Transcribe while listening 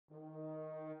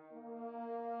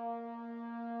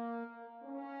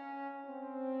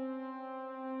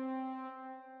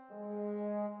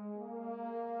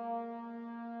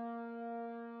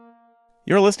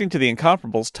You're listening to the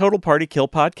Incomparables Total Party Kill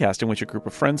podcast, in which a group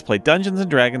of friends play Dungeons &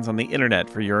 Dragons on the internet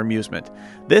for your amusement.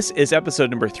 This is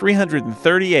episode number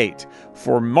 338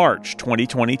 for March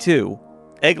 2022.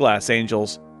 Egglass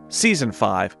Angels, Season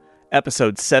 5,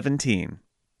 Episode 17.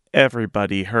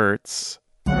 Everybody Hurts.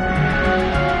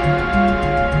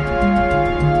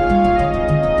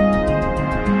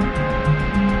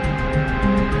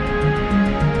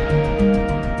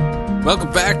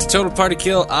 Welcome back to Total Party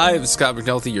Kill. I'm Scott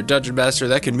McNulty, your Dungeon Master.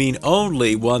 That can mean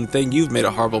only one thing. You've made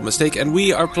a horrible mistake, and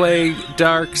we are playing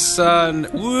Dark Sun.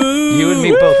 Woo! You and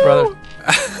me both, brother.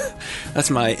 That's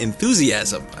my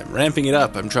enthusiasm. I'm ramping it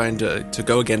up. I'm trying to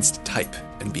go against type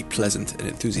and be pleasant and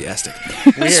enthusiastic.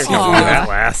 Weird. That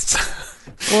lasts.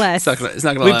 Bless. It's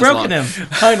not gonna We've last broken long. him,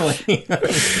 finally.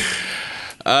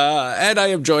 And I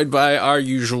am joined by our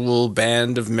usual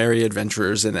band of merry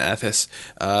adventurers in Athos,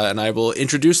 and I will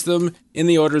introduce them in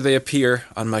the order they appear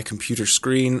on my computer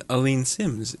screen. Aline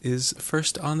Sims is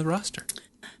first on the roster.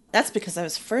 That's because I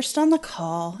was first on the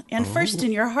call and first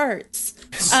in your hearts.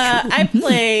 I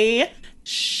play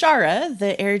Shara,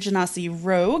 the Air Genasi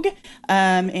rogue,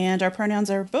 and our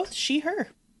pronouns are both she, her.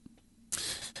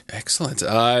 Excellent.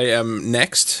 I am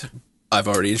next. I've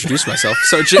already introduced myself.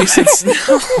 So Jason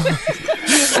Snow.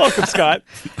 Welcome, Scott.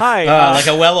 Hi. Like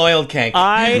a well-oiled cake.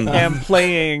 I am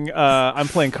playing. I'm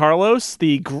playing Carlos,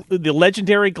 the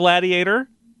legendary gladiator,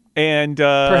 and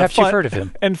Perhaps you've heard of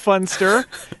him. and Funster,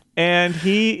 and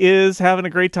he is having a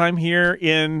great time here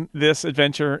in this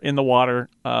adventure in the water.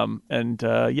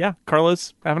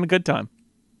 Carlos having a good time.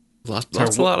 Lots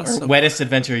a lot of Our stuff. wettest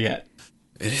adventure yet.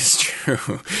 It is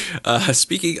true.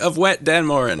 Speaking of wet, Dan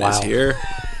Morin is Wow. here.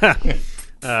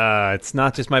 It's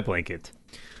not just my blanket.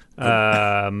 Ew.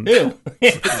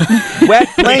 Wet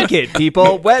blanket,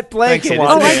 people. Wet blanket. Thanks, It's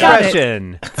Aiden. an Oh, I got it.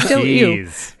 expression. Still you.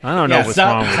 Jeez. I don't know what's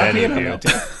wrong with any of you.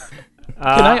 Can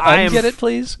Can I get it,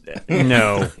 please?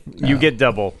 No, you get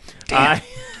double. I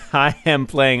am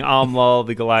playing Amlal,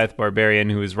 the Goliath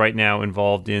barbarian, who is right now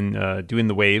involved in doing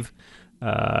the wave,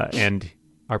 and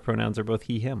our pronouns are both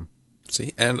he, him.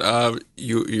 See, and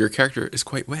your character is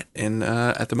quite wet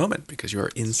at the moment because you are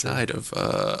inside of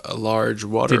a large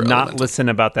water Did not elemental. listen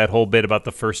about that whole bit about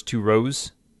the first two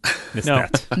rows. Missed No.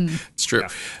 that. It's true.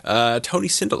 Tony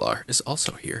Sindelar is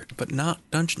also here, but not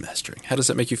dungeon mastering. How does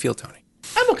that make you feel, Tony?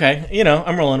 I'm okay.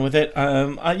 I'm rolling with it.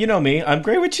 You know me. I'm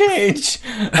great with change.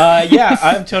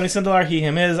 I'm Tony Sindelar. He,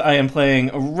 him, his. I am playing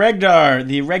Regdar,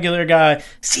 the regular guy,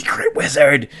 secret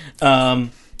wizard.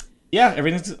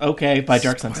 Everything's okay by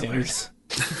Dark Sun standards.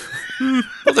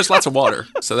 Well, there's lots of water,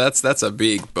 so that's a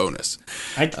big bonus.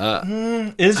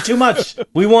 It is too much.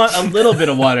 We want a little bit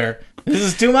of water. This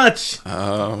is too much.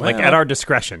 Like at our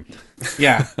discretion.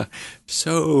 Yeah.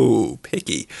 So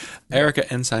picky.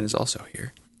 Erica Ensign is also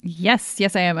here. Yes,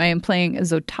 I am. I am playing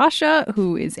Zotasha,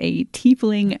 who is a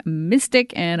tiefling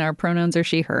mystic, and our pronouns are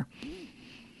she, her.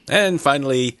 And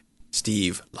finally,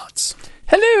 Steve Lutz.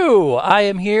 Hello, I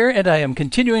am here, and I am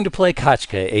continuing to play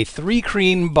Kachka, a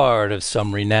three-creen bard of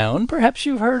some renown. Perhaps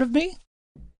you've heard of me?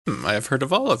 I have heard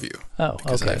of all of you. Oh,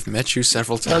 Because okay. I've met you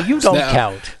several times. Well, you don't now.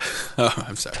 count. Oh,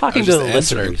 I'm sorry. Talking I was to just the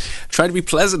answering. listeners. Try to be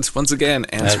pleasant once again.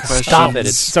 Answer questions. Stop it.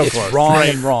 It's So it's close. wrong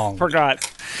Right. and wrong. Forgot.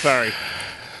 Sorry.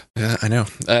 Yeah, I know.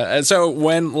 And so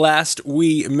when last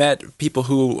we met, people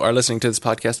who are listening to this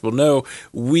podcast will know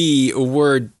we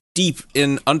were deep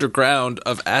in underground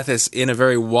of Athos in a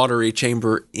very watery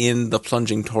chamber in the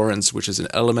Plunging Torrents, which is an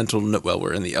elemental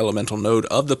we're in the elemental node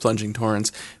of the Plunging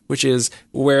Torrents, which is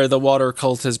where the water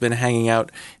cult has been hanging out,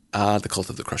 the cult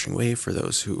of the Crushing Wave, for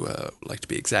those who like to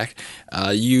be exact.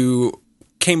 You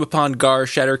came upon Gar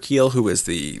Shatterkeel, who is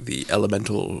the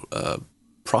elemental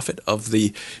prophet of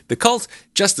the cult,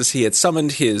 just as he had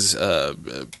summoned his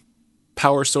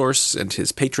power source and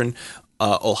his patron,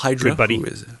 Olhydra, Good buddy. who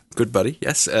is good buddy,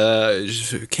 yes,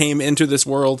 came into this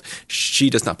world. She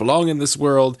does not belong in this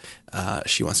world.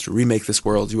 She wants to remake this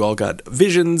world. You all got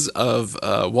visions of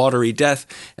watery death,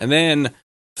 and then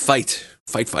fight.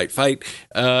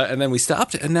 And then we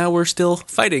stopped, and now we're still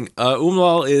fighting.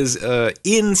 Umlal is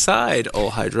inside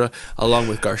Olhydra, along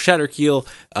with Gar Shatterkeel.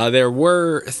 There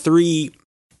were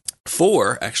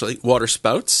four, actually, water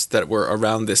spouts that were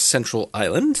around this central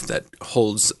island that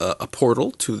holds a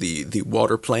portal to the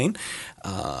water plane.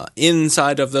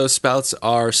 Inside of those spouts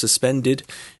are suspended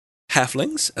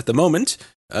halflings at the moment.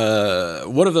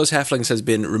 One of those halflings has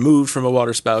been removed from a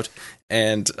water spout,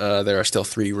 and there are still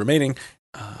three remaining.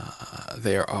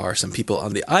 There are some people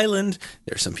on the island.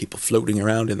 There are some people floating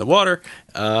around in the water.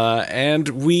 And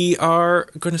we are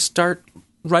going to start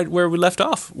right where we left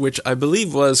off, which I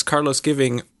believe was Carlos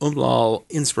giving Umlal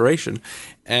inspiration.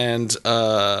 And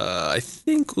I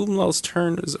think Umlal's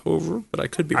turn is over, but I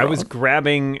could be wrong. I was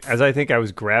grabbing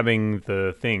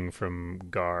the thing from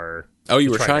Gar. Oh,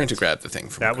 you were Trident. trying to grab the thing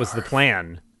from That was Gar. the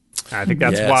plan. I think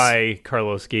that's Yes. why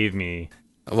Carlos gave me.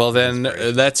 Well, then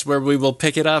that's where we will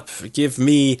pick it up. Give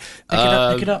me...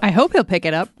 Pick it up. I hope he'll pick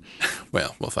it up.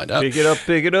 Well, we'll find out. Pick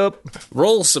it up.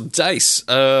 Roll some dice.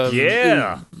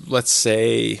 Yeah. Let's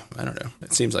say, I don't know.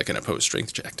 It seems like an opposed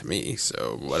strength check to me,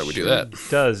 so why don't we do that?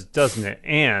 Doesn't it?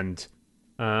 And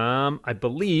I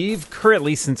believe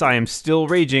currently, since I am still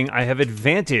raging, I have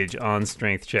advantage on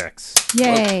strength checks.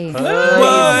 Yay. Come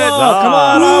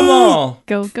on, Amal.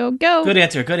 Go, go, go. Good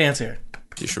answer.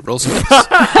 You should roll some dice.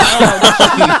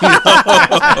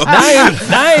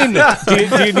 9!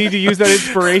 Do you need to use that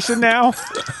inspiration now?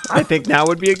 I think now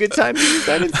would be a good time to use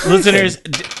that inspiration.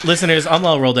 Listeners,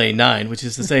 Amal rolled a 9, which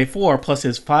is to say 4 plus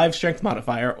his 5 strength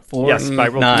modifier. 4, Yes, I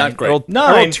rolled 9. not great. I rolled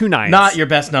 9, 2 9s. not your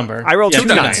best number. I rolled Yeah, 2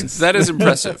 two 9s. That is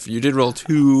impressive. You did roll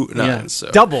 2 9s. Yeah.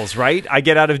 So. Doubles, right? I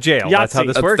get out of jail. That's how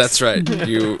Yahtzee. this works. That's right.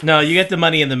 You No, you get the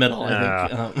money in the middle, I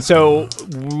think. So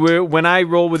when I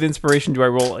roll with inspiration, do I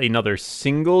roll another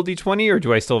single d20 or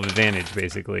do I still have advantage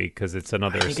basically because it's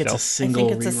another I think it's a stealth? single I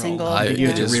think it's a reroll. single. I think you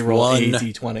have to It is reroll one a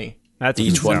d20. That's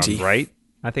D20. sounds right.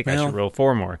 I think I Well, should roll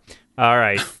 4 more. All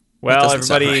right. Well, doesn't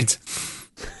sound everybody, right.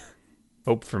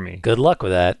 hope for me. Good luck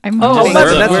with that. I'm Oh, hoping-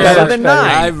 that's We're- better than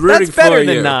 9. I'm rooting That's better for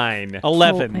than you. 9.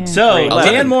 11. Oh, man. So, Great. Dan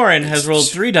 11. Morin has rolled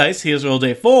 3 dice. He has rolled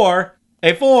a 4,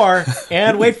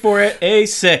 and wait for it, a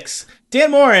 6.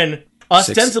 Dan Morin,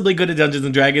 ostensibly good at Dungeons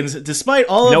and Dragons, despite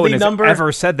all of No one the has number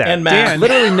ever said that. and math.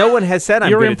 Literally, no one has said I'm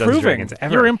You're good at Dungeons and improving. Dragons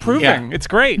ever. You're improving. Yeah. It's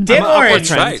great. Dan I'm an upward Morin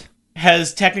trend. Right.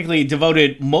 has technically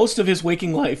devoted most of his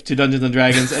waking life to Dungeons and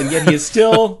Dragons, and yet he is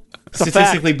still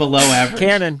statistically below average.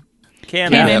 Canon.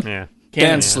 Canon. Yeah,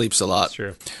 Dan sleeps a lot. that's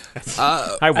true.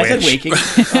 Uh, I I said wish. waking.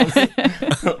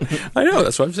 I know,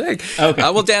 that's what I'm saying. Okay.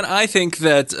 Well, Dan, I think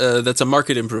that that's a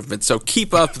market improvement. So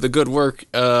keep up the good work.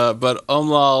 But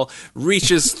Umlal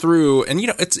reaches through, and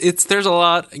it's there's a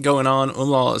lot going on.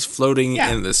 Umlal is floating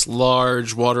in this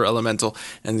large water elemental,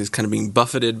 and is kind of being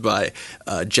buffeted by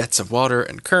jets of water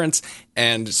and currents.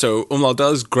 And so Umlal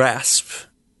does grasp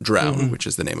Drown, which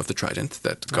is the name of the trident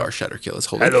that Gar Shatterkill is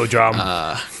holding. Hello, Drum.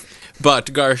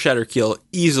 But Gar Shatterkill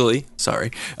easily,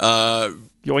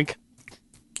 Yoink.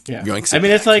 Yeah. yoinks I it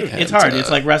mean, it's back, like it's and, hard. It's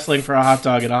like wrestling for a hot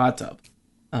dog in a hot tub.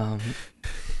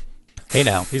 Hey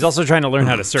now. He's also trying to learn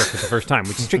how to surf for the first time,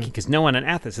 which is tricky because no one in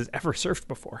Athens has ever surfed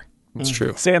before. It's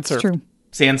true. Sand surf. True.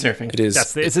 Sand surfing. It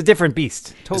is. It's a different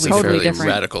beast. It's Totally a Totally fairly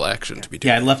different. radical action to be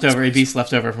doing. Yeah, a beast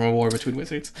left over from a war between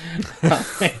wizards.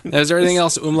 Now, is there anything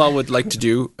else Umlal would like to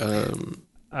do?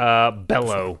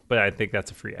 Bellow, but I think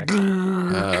that's a free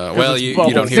action. Well, you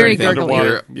bubbles. don't hear Very anything.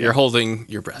 gurgly. You're holding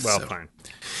your breath. Well, so. fine.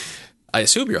 I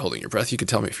assume you're holding your breath. You can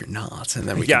tell me if you're not, and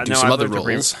then we Yeah, can do no, some I've other learned to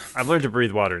rolls. I've learned to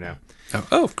breathe water now.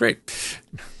 Oh, great.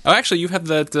 Oh, actually, you have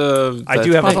that. I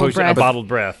do have a Bottled potion, a breath. bottled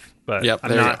breath, but Yep, I'm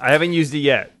there you not. go. I haven't used it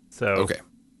yet, so Okay.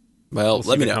 Well, we'll see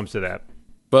let me when it know. comes to that.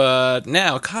 But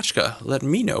now, Kachka, let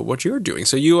me know what you're doing.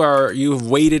 So you've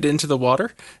waded into the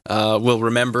water. We'll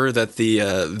remember that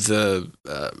the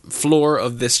floor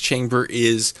of this chamber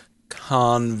is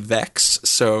convex,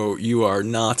 so you are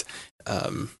not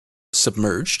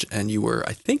submerged, and you were,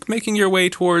 I think, making your way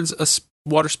towards a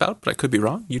water spout, but I could be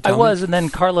wrong. You I tell me. was, and then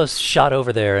Carlos shot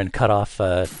over there and cut off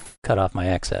my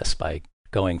access by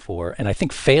going for, and I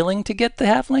think failing to get the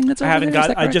halfling that's I over haven't there. Is got.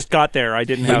 that I correct? just got there. I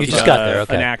didn't You have just got there,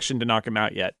 okay. an action to knock him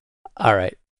out yet. All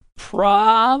right.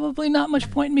 Probably not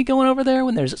much point in me going over there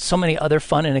when there's so many other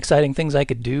fun and exciting things I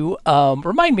could do.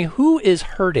 Remind me, who is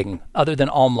hurting other than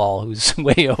Almlal, who's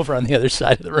way over on the other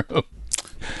side of the room?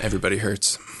 Everybody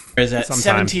hurts. Is at Sometimes.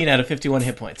 17 out of 51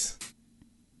 hit points.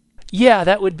 Yeah,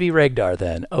 that would be Regdar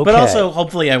then. Okay. But also,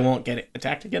 hopefully, I won't get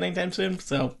attacked again anytime soon.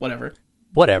 So whatever.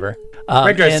 whatever.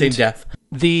 Regdar's and same death.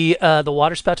 The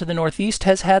water spout to the northeast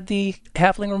has had the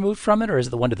halfling removed from it, or is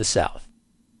it the one to the south?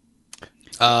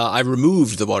 I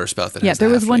removed the water spout that Yeah, has there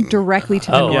the was one halfling, directly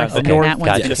to the Oh, north, yeah, and okay. that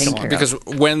one's Gotcha. been taken care of. because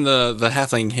when the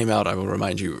halfling came out, I will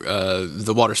remind you,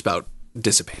 the water spout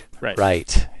dissipated.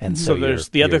 Right. And So so, there's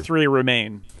the other three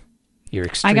remain. Your I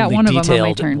extremely got one of 'em on my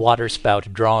detailed turn. water spout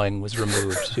drawing was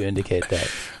removed to indicate that.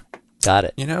 Got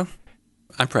it. You know,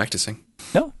 I'm practicing.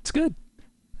 No, it's good.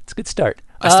 It's a good start.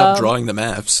 I stopped drawing the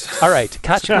maps. All right,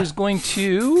 Kachka is going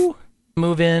to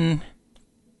move in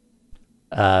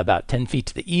about 10 feet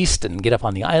to the east and get up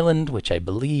on the island, which I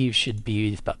believe should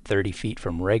be about 30 feet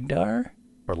from Regdar,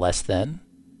 or less than.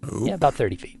 Yeah, about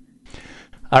 30 feet.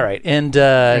 All right, and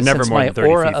never since more my than 30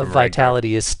 aura feet of from Regdar.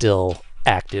 vitality is still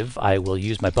active, I will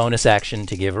use my bonus action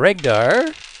to give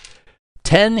Regdar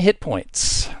 10 hit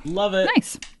points. Love it.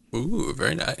 Nice. Ooh,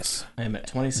 very nice. I am at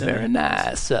 27. Very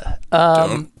nice.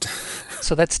 Don't.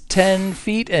 So that's 10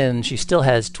 feet, and she still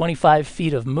has 25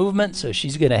 feet of movement, so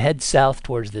she's going to head south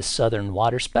towards this southern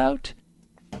waterspout.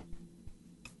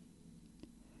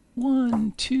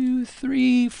 1, 2,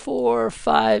 3, 4,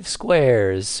 5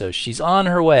 squares. So she's on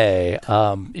her way.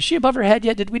 Is she above her head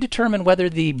yet? Did we determine whether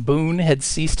the boon had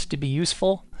ceased to be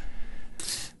useful?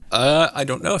 I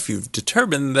don't know if you've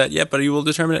determined that yet, but you will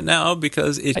determine it now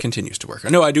because it continues to work.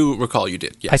 No, I do recall you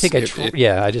did. Yes, I think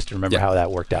I just remember how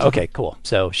that worked out. Okay, cool.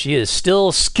 So she is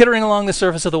still skittering along the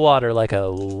surface of the water like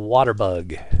a water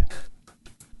bug.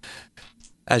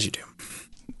 As you do.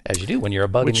 As you do when you're a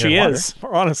bug Which in she your water. is,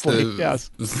 honestly. Yes.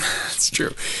 That's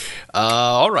true.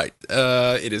 All right.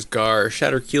 It is Gar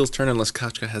Shatterkeel's turn unless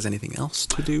Kachka has anything else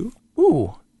to do.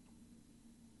 Ooh.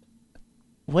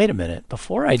 Wait a minute.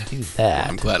 Before I do that...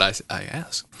 I'm glad I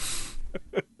asked.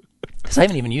 Because I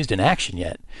haven't even used an action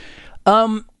yet.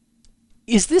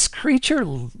 Is this creature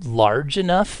large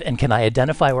enough, and can I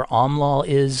identify where Omlal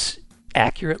is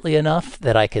accurately enough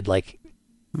that I could,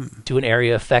 do an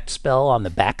area effect spell on the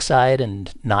backside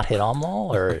and not hit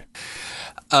Omlal, or...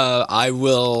 I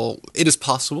will... It is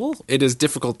possible. It is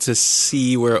difficult to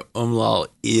see where Umlal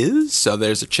is, so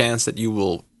there's a chance that you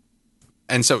will...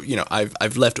 And so,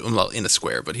 I've left Umlal in a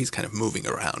square, but he's kind of moving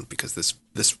around because this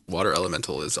water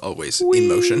elemental is always in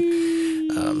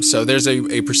motion. So there's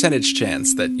a percentage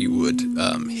chance that you would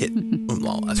hit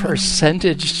Umlal as well.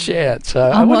 Percentage chance.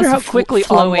 I wonder how quickly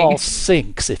Omlal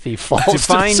sinks if he falls to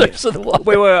the surface of the water.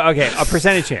 Wait, okay. A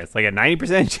percentage chance, like a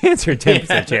 90% chance or a 10%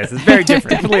 chance. It's very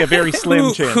different. Definitely a very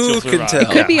slim chance. Who you'll can survive. tell?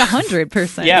 It could be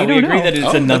 100%. Yeah, You we don't agree know. that it's Oh,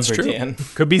 a that's number, true. Dan.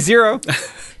 Could be 0.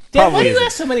 Dan, why do you isn't.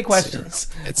 ask so many questions?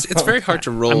 It's very hard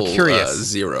to roll curious.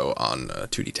 0 on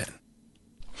 2d10.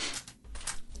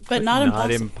 But not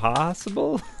Not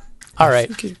impossible. impossible. All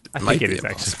right. I Might think it be is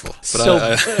actually.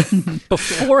 impossible. But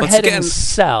Before Once heading again,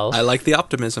 south, I like the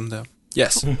optimism, though.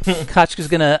 Yes. Kachka's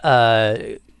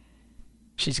gonna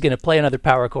she's gonna play another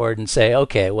power chord and say,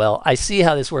 "Okay, well, I see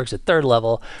how this works at 3rd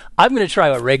level. I'm gonna try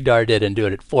what Regdar did and do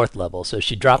it at 4th level." So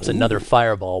she drops another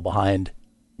fireball behind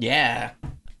Yeah.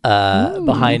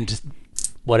 behind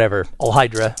whatever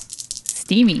Olhydra,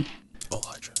 Steamy. Oh,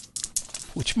 Hydra.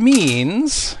 which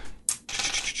means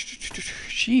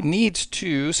she needs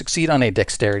to succeed on a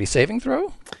dexterity saving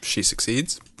throw. She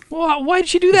succeeds. Well, why did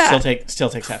she do that? Still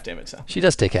takes half damage, though. She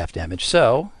does take half damage,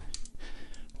 so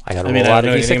I got to I mean, roll I out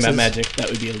don't know of anything d6s. about magic. That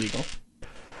would be illegal.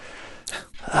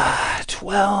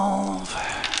 12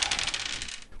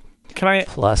 Can I?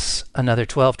 plus another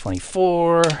 12,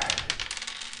 24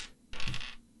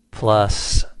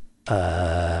 plus what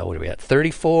are we at?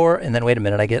 34, and then wait a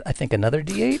minute, I get I think another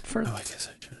d8 for. Oh, I guess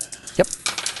I should. Yep.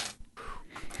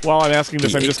 While I'm asking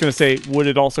this, I'm D8. just going to say, would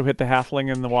it also hit the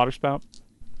halfling in the water spout?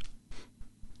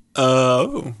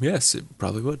 Oh, yes, it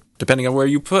probably would. Depending on where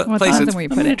you place depends it. on where you I'm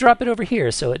put going to it. drop it over here,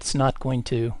 so it's not going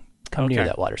to come near Okay.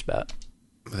 that water spout.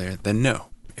 Then no,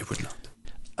 it would not.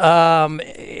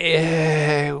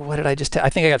 What did I just? I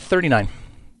think I got 39.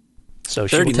 So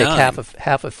she will take 39.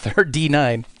 half of third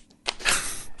d9.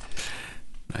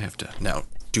 I have to now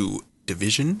do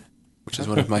division, which is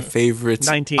one of my favorite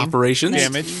 19 operations.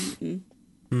 damage.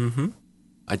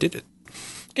 I did it.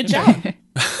 Good job.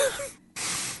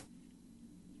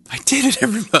 I did it,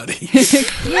 everybody.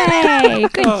 Yay!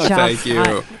 Good Oh, job. thank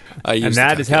you. I used And the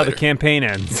that is how the calculator. campaign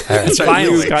ends. That's right.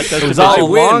 Finally. Scott does It was the all I a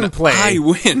win. long play. I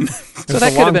win. So that a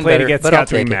could long have been play better, to get but I'll Scott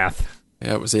doing take it. math.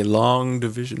 Yeah, it was a long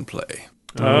division play.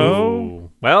 Oh.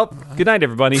 Well, good night,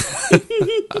 everybody.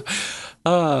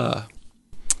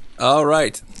 All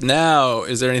right. Now,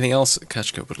 is there anything else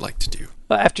Kachka would like to do?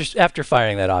 Well, after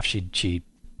firing that off, she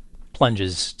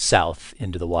plunges south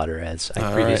into the water as I All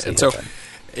right. previously And had so done.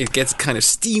 it gets kind of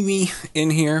steamy in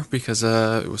here because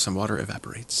some water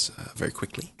evaporates very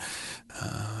quickly.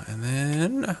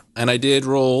 And I did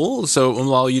roll. So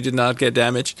Umlal, you did not get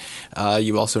damage.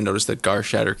 You also noticed that Gar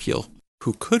Shatterkeel,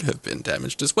 who could have been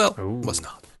damaged as well, was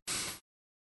not.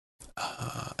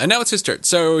 And now it's his turn.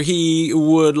 So he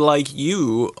would like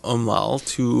you, Umlal,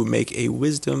 to make a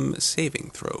wisdom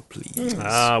saving throw, please. Wisdom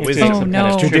Oh, is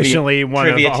no. traditionally one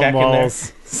of trivia check in there.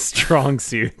 Almal's strong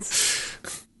suits.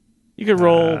 You could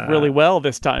roll really well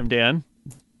this time, Dan.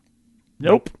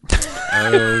 Nope.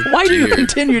 Oh, Why do you dear.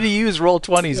 continue to use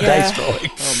Roll20's dice rolling?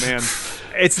 Oh, man.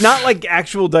 It's not like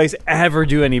actual dice ever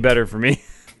do any better for me.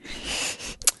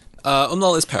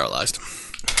 Umlal is paralyzed.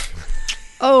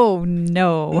 Oh,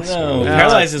 no. No, that's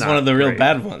paralyzed is not one of the real great.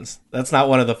 bad ones. That's not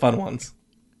one of the fun ones.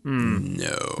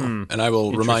 No. And I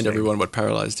will remind everyone what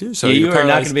paralyzed do. So Yeah, you you're are not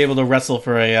paralyzed. going to be able to wrestle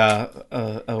for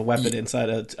a weapon inside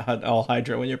an all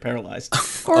Hydra when you're paralyzed.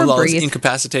 Or Allah is breathe.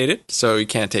 incapacitated, so you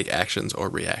can't take actions or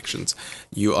reactions.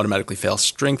 You automatically fail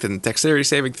strength and dexterity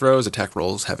saving throws. Attack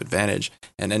rolls have advantage,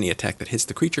 and any attack that hits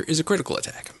the creature is a critical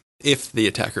attack if the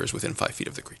attacker is within 5 feet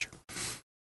of the creature.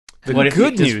 The What if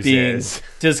good just news being- is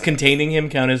Does containing him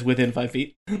count as within 5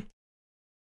 feet?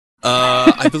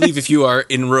 I believe if you are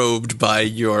enrobed by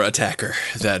your attacker,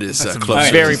 that is that's a close.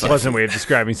 to very 5 pleasant feet. way of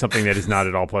describing something that is not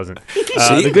at all pleasant. See?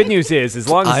 The good news is, as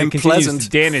long as I'm it continues pleasant. to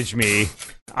damage me,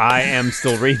 I am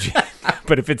still raging.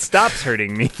 But if it stops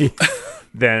hurting me,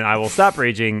 then I will stop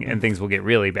raging and things will get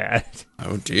really bad.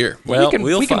 Oh dear. Well, we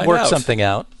we'll can find work out. something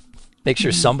out. Make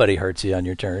sure somebody hurts you on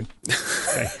your turn.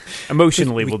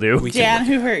 Emotionally, we'll do. We can Dan,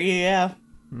 who hurt you? Yeah.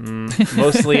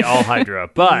 Mostly all Hydra,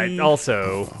 but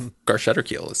also Gar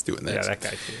Shutterkeel is doing this. yeah, that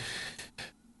guy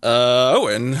too.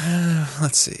 And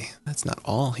let's see. That's not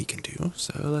all he can do.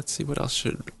 So let's see what else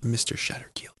should Mr.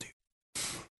 Shatterkeel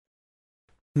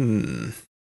do.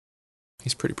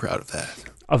 He's pretty proud of that.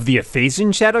 Of the Athasian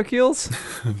Shadowkeels?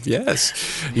 Yes,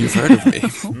 you've heard of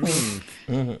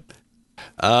me.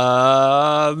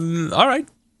 All right.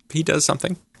 He does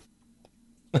something.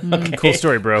 Cool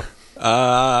story, bro.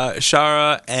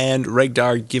 Shara and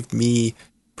Regdar, give me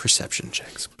perception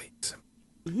checks, please.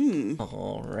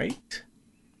 All right.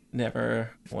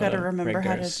 Never wanna Gotta remember break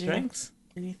how their to do strengths.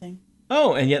 anything.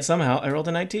 Oh, and yet somehow I rolled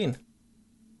a 19.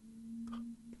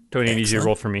 Tony, I need you to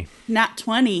roll for me. Nat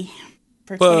 20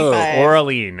 for Whoa. 25. Or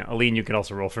Aline. Aline, you can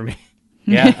also roll for me.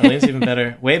 Yeah, Elaine's even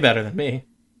better. Way better than me.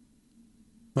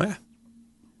 Well, yeah,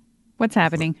 What's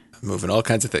happening? I'm moving all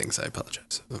kinds of things. I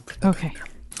apologize. Okay.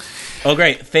 Oh,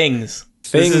 great. Things.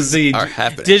 Things This is the are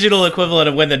happening. digital equivalent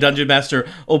of when the Dungeon Master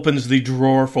opens the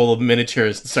drawer full of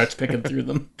miniatures and starts picking through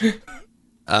them.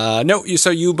 No, so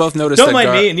you both noticed Don't that mind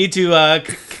Gar- me. I need to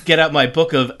get out my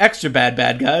book of extra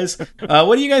bad guys.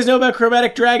 What do you guys know about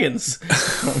chromatic dragons?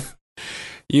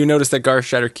 You noticed that Gar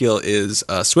Shatterkeel is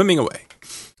swimming away,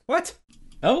 What?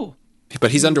 Oh,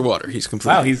 but he's underwater. He's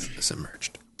completely Wow, he's-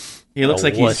 submerged. he looks Oh,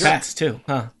 like he's what? fast too,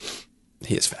 huh?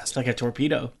 He is It's fast. like a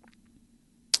torpedo.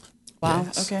 Wow.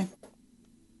 Yes. Okay.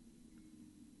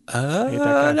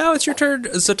 Now it's your turn,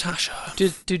 Zatasha.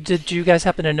 Did you guys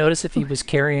happen to notice if he was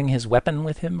carrying his weapon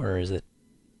with him, or is it?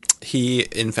 He,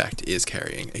 in fact, is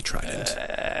carrying a trident.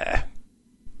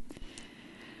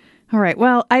 All right.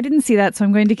 Well, I didn't see that, so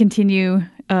I'm going to continue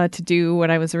to do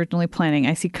what I was originally planning.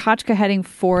 I see Kochka heading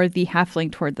for the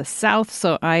halfling toward the south,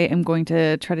 so I am going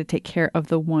to try to take care of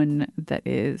the one that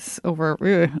is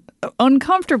over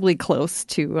uncomfortably close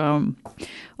to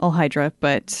All Hydra,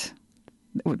 but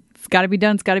it's got to be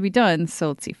done. It's got to be done. So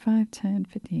let's see. 5, 10,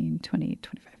 15, 20,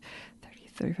 25, 30,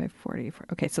 35, 40.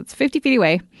 Okay, so it's 50 feet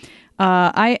away.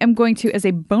 I am going to, as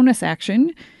a bonus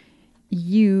action,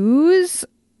 use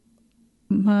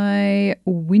my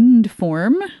wind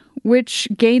form, which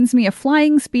gains me a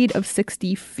flying speed of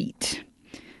 60 feet.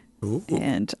 Ooh.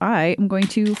 And I am going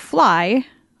to fly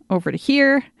over to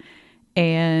here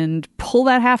and pull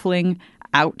that halfling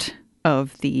out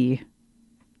of the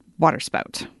water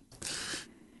spout.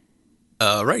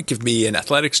 All right, give me an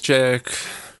athletics check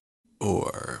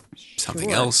or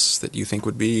something else that you think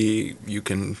would be. You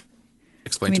can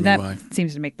explain I mean, to me that why.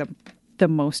 seems to make the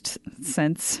most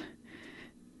sense.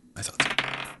 I thought so.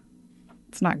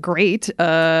 It's not great.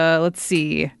 Let's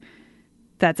see.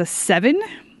 That's a 7.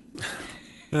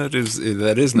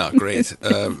 That is not great.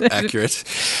 Accurate.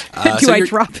 Do so I you're-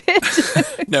 drop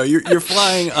it? No, you're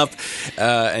flying up,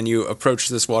 and you approach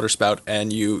this water spout,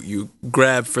 and you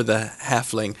grab for the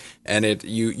halfling, and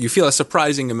you feel a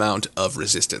surprising amount of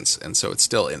resistance, and so it's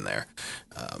still in there.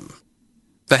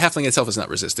 The halfling itself is not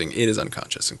resisting; it is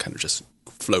unconscious and kind of just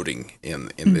floating in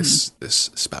this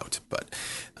spout. But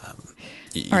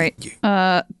All right.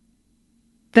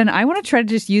 Then I want to try to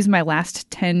just use my last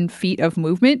 10 feet of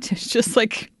movement to just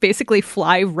like basically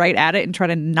fly right at it and try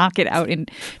to knock it out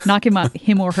and knock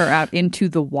him or her out into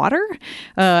the water.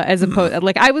 As opposed,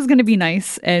 like I was going to be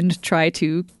nice and try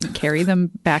to carry them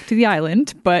back to the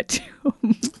island, but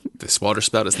this water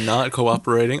spout is not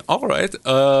cooperating. All right.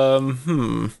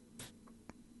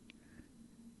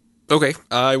 Okay,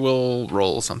 I will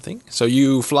roll something. So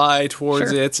you fly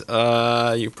towards it.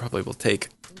 You probably will take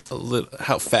a little.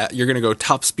 How fast? You're going to go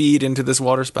top speed into this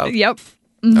water spout? yep.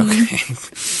 Okay.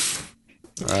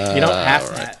 You don't have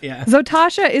that. Yeah.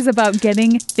 Zotasha is about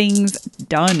getting things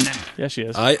done. Yeah, she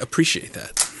is. I appreciate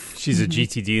that. She's a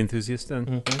GTD enthusiast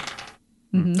then.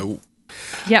 Oh.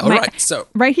 Yeah, All right, so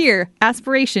right here,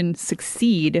 aspiration,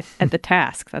 succeed at the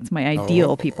task. That's my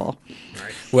ideal, people.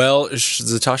 well,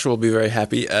 Zatasha will be very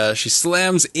happy. She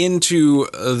slams into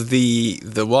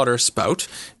the water spout,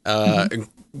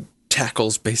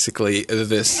 tackles basically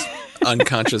this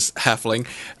unconscious halfling,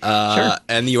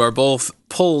 and you are both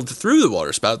pulled through the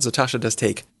water spout. Zatasha does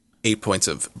take 8 points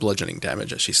of bludgeoning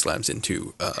damage as she slams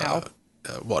into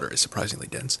water is surprisingly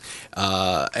dense,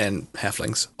 and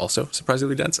halflings also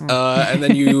surprisingly dense. And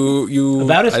then you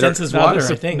About as dense as water,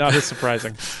 I think. Not as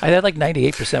surprising. I had like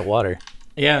 98% water.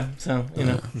 Yeah, so,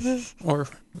 or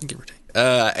give or take.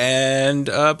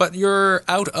 But you're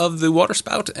out of the water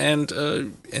spout, and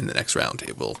in the next round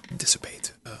it will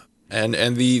dissipate. And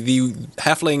the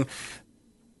halfling,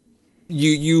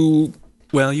 you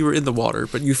were in the water,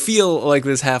 but you feel like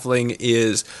this halfling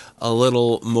is a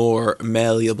little more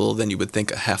malleable than you would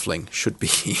think a halfling should be.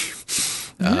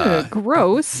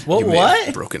 Gross. What? You may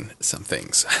have broken some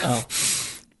things. Oh.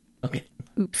 Okay.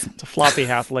 Oops. It's a floppy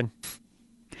halfling.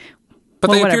 But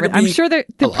Well, they appear whatever. to be I'm sure they're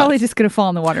probably just going to fall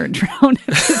in the water and drown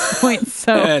at this point.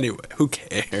 So Anyway, who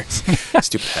cares?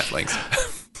 Stupid halflings.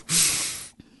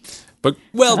 But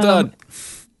well done.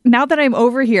 now that I'm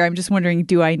over here, I'm just wondering,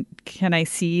 can I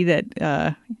see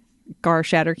that Gar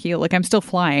Shatterkeel? Like, I'm still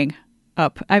flying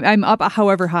up. I'm up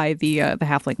however high the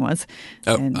halfling was.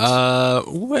 And-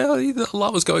 Well, a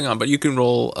lot was going on, but you can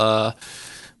roll a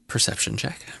perception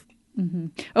check.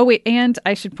 Oh wait, and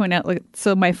I should point out, like,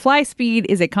 so my fly speed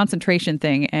is a concentration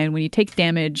thing, and when you take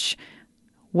damage,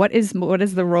 what is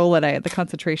the roll the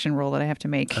concentration roll that I have to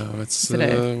make? Oh, it's Is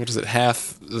it what is it?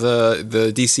 Half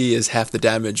the DC is half the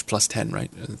damage plus 10,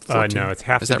 right? 14? No, it's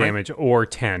half Is the that right? damage or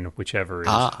 10, whichever is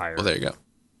higher. Well, there you go.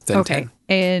 Then okay, 10.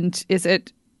 and is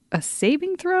it a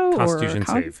saving throw Constitution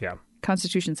or save, yeah.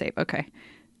 Constitution save? Okay.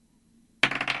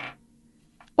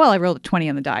 Well, I rolled a 20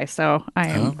 on the die, so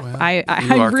I'm You I'm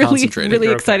are really concentrating. really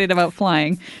You're excited about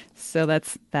flying. So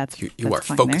that's You that's are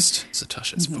fine focused.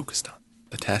 Zatasha is focused on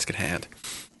the task at hand. there.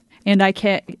 And I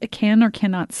can or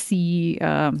cannot see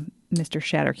Mr.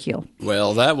 Shatterkeel.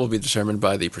 Well, that will be determined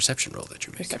by the perception roll that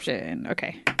you make. Perception.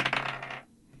 Okay.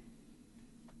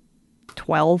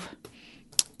 12.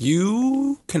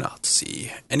 You cannot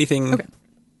see anything. Okay.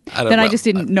 Out of, Then I well, just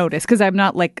didn't notice because I'm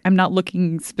not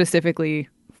looking specifically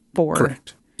for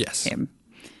correct. Yes. him.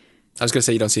 I was going to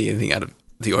say you don't see anything out of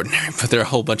the ordinary, but there are a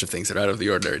whole bunch of things that are out of the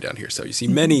ordinary down here. So you see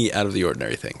many out of the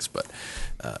ordinary things, but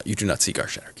you do not see Gar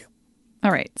Shatterkeel.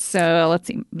 All right. So let's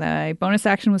see. My bonus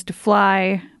action was to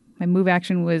fly. My move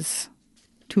action was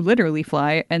to literally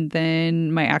fly. And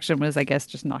then my action was, I guess,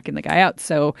 just knocking the guy out.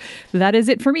 So that is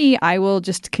it for me. I will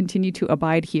just continue to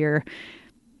abide here,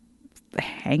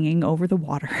 hanging over the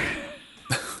water.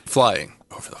 Flying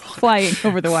over the water. Flying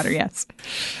over the water, yes.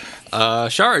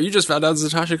 Shara, you just found out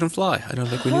Zatasha can fly. I don't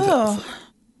think we knew that before.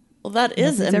 Well, that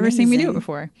is Nobody's ever seen me do it amazing.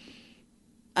 before.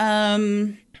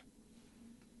 I'm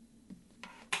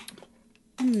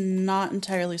not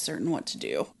entirely certain what to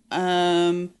do.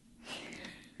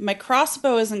 My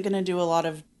crossbow isn't going to do a lot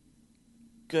of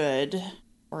good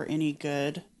or any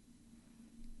good.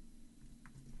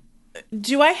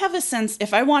 Do I have a sense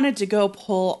if I wanted to go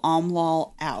pull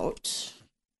Amlal out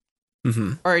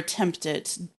or attempt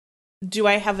it? Do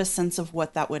I have a sense of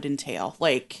what that would entail?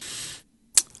 Like,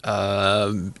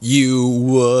 You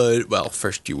would, well,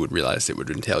 first you would realize it would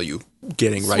entail you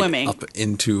getting Swimming. right up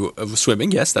into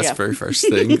swimming. Yes, that's Yeah. the very first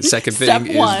thing. Second Step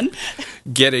thing one. is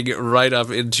getting right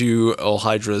up into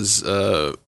Olhydra's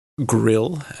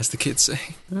grill, as the kids say.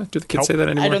 Do the kids say that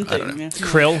anymore? I don't think. know. yeah.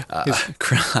 Krill.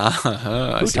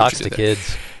 Who talks to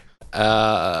kids?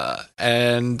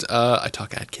 And I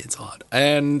talk at kids a lot,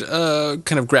 and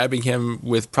kind of grabbing him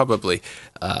with probably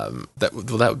that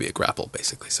would be a grapple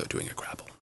basically. So doing a grapple,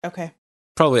 Okay.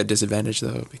 probably at disadvantage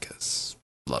though because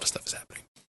a lot of stuff is happening.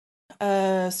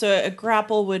 So a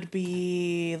grapple would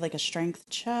be like a strength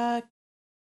check.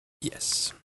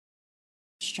 Yes.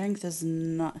 Strength is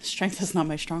not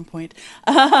my strong point.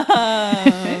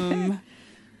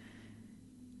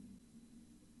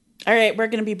 All right, we're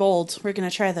gonna be bold. We're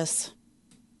gonna try this.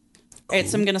 All right,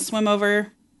 so I'm gonna swim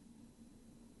over.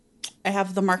 I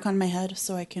have the mark on my head,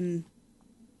 so I can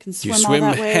swim, You swim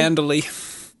all that way. handily.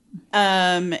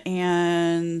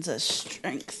 And a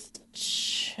strength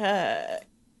check.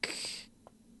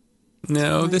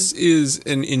 Now, this is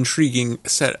an intriguing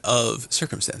set of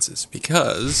circumstances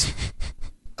because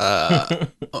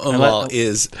Amal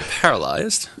is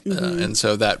paralyzed, and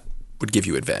so that would give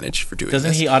you advantage for doing Doesn't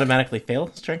this. he automatically fail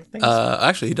strength things?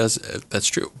 Actually, he does. That's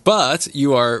true. But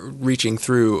you are reaching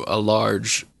through a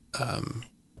large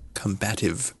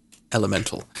combative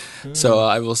elemental. So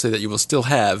I will say that you will still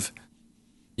have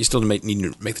You still need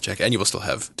to make the check, and you will still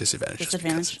have disadvantage. just because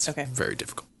Disadvantage? it's Okay. Very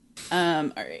difficult.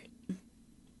 All right.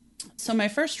 So my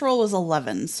first roll was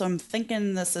 11, so I'm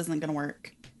thinking this isn't going to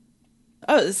work.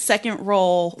 Oh, the second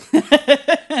roll.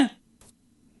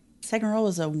 Second roll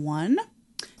was a 1.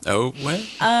 Oh, well.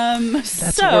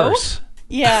 That's so, worse.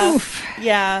 Yeah.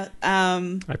 Yeah.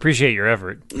 I appreciate your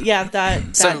effort. Yeah,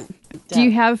 that So- Do you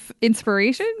have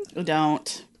inspiration?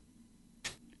 don't.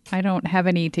 I don't have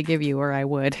any to give you, or I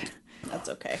would. That's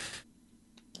okay.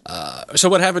 So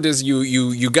what happened is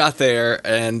you got there,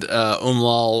 and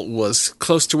Umlal was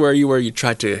close to where you were. You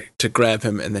tried to grab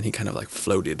him, and then he kind of like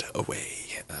floated away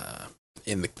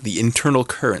in the internal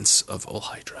currents of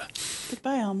Olhydra.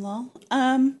 Goodbye, Omlal.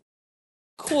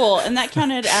 Cool. And that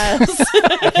counted as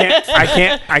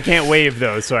I can't wave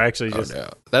those, so I actually just No,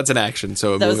 that's an action.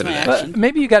 So That was move it my an action. But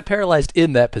maybe you got paralyzed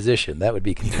in that position. That would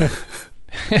be convenient.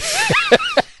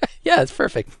 Yeah, it's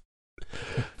perfect.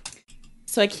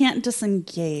 so I can't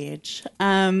disengage.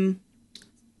 Cool.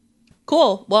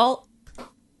 Well,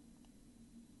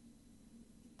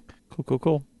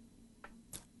 cool.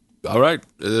 All right.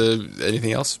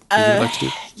 Anything else you would like to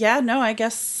do? yeah, no, I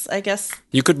guess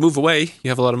You could move away. You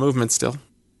have a lot of movement still.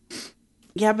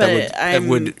 yeah, but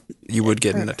You would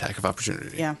get an attack of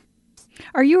opportunity. yeah,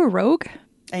 Are you a rogue?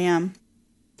 I am.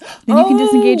 And you can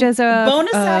disengage as a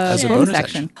bonus action. As a bonus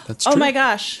action. That's true. Oh my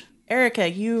gosh. Erica,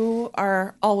 you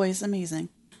are always amazing.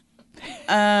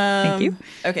 Thank you.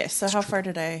 Okay, so how far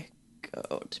did I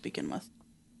go to begin with?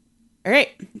 All right,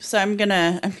 so I'm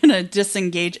gonna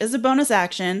disengage as a bonus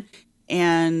action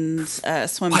and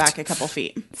swim back a couple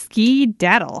feet. Ski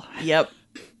daddle. Yep,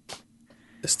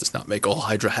 This does not make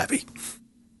Olhydra happy.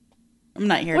 I'm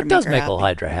not here What to does make make her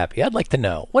happy. Olhydra happy? I'd like to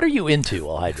know. What are you into,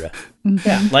 Olhydra?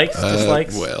 Yeah, likes,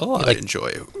 dislikes, Well, I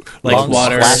enjoy like long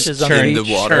water, splashes on the in the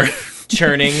beach? water,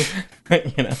 churning.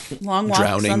 You know, Long walks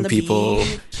drowning on the people,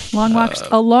 beach. Long walks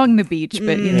along the beach,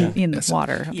 but in the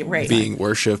water. Yeah, right. being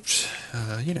worshipped.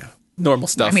 Normal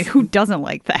stuff. I mean, who doesn't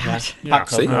like that? hot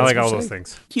see? cocoa. I like all those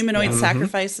things. Humanoid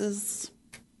sacrifices.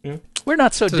 We're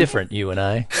not so different, you and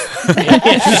I.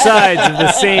 Two sides of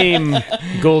the same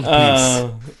gold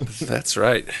piece. That's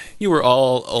right. You were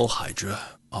all Olhydra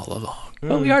all along.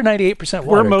 Well, we are 98%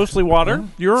 water. We're mostly water.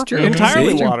 You're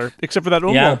entirely See? water, except for that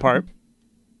Umlal Yeah. part.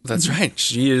 That's right.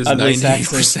 She is Ugly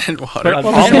 98% water. But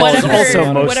Well, Amlal whatever- is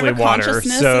also mostly whatever water,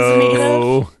 consciousness is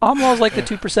so... Amlal's like the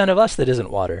 2% of us that isn't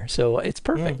water, so it's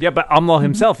perfect. Yeah, but Amlal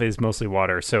himself is mostly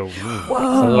water, so...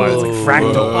 Whoa! It's like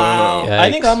fractal. Wow.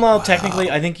 I think Yikes. Umlal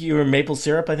technically, I think you were maple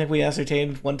syrup. I think we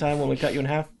ascertained one time when we cut you in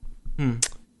half.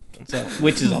 So,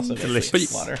 which is also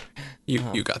delicious But- water.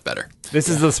 You got better. This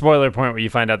is the spoiler point where you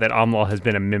find out that Amlal has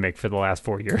been a mimic for the last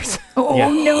 4 years. Oh Yeah.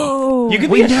 no! You could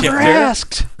We be a never shifter.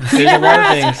 asked. There's a lot of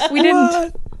things. We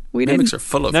didn't. We Mimics didn't. are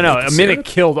full of No, maple a mimic syrup.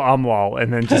 killed Amlal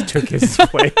and then just took his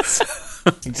place.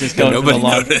 Just go to Nobody the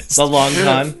long, noticed. the long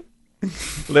con.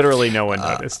 Literally no one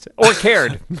noticed. Or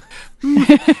cared.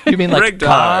 You mean like Regdar.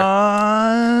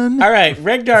 con? All right,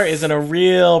 Regdar is in a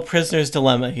real prisoner's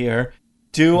dilemma here.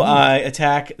 Do I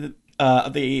attack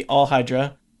the All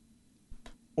Hydra,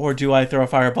 or do I throw a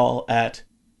fireball at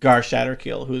Gar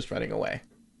Shatterkeel, who's running away?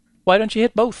 Why don't you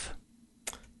hit both?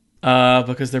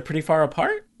 Because they're pretty far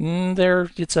apart.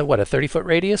 It's a 30-foot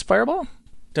radius fireball?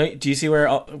 Do you see where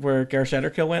Gar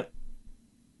Shatterkeel went?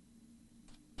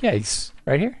 Yeah, he's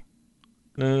right here.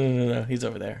 No, he's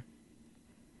over there.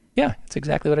 Yeah, that's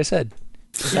exactly what I said.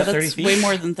 Is Yeah, that 30 that's feet? way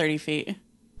more than 30 feet.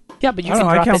 Yeah, but you I can don't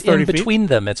know, I drop count it in 30 feet. between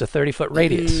them. It's a 30-foot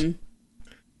radius.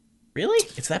 Really?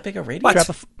 It's that big a radius? What? Drop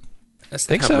a f- That's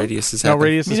Think how so? radius is No, happening.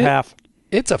 radius is Yeah. half.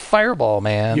 It's a fireball,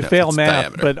 man. You No, fail it's math,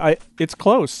 diameter. but it's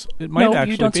close. It might No,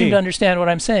 actually you don't be. seem to understand what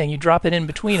I'm saying. You drop it in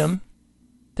between them.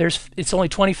 It's only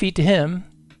 20 feet to him.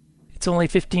 It's only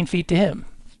 15 feet to him.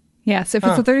 Yeah. So if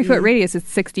it's a 30-foot radius, it's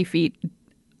 60 feet. It's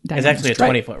diameter. actually a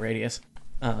Right. 20-foot radius.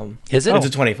 Is it? It's a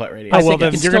 20-foot radius. Oh, I well, think you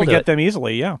then can you're going still to do get it. them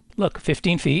easily, yeah. Look,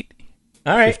 15 feet,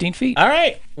 All right. 15 feet. All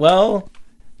right. Well,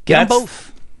 Get them that's- both.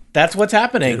 That's what's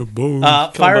happening.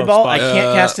 both. Fireball, I Spot.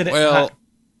 can't cast it. well-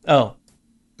 Oh,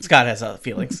 Scott has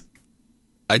feelings.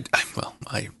 I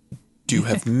do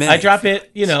have many. I drop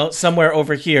it, somewhere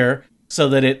over here so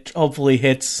that it hopefully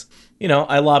hits.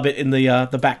 I lob it in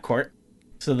the back court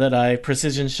so that I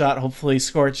precision shot, hopefully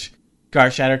scorch Gar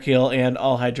Shatterkeel and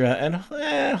All Hydra, and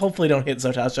hopefully don't hit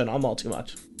Zotasha and Amlal too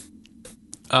much.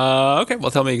 Okay, well,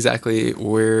 tell me exactly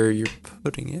where you're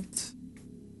putting it.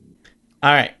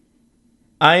 All right.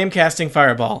 I am casting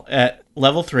Fireball at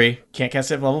level 3. Can't cast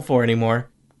it at level 4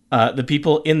 anymore. The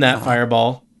people in that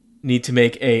Fireball need to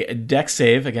make a dex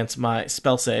save against my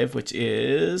spell save, which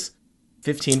is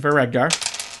 15 for Regdar.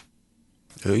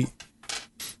 Hey.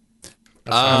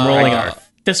 I'm rolling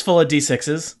Fistful of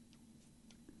D6s.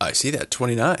 I see that.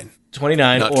 29.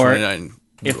 29, Not or 29.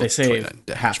 if they save 29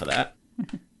 damage. half of that.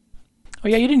 Oh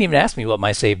yeah, you didn't even ask me what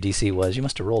my save DC was. You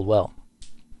must have rolled well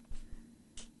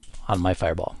on my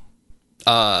fireball.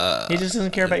 He just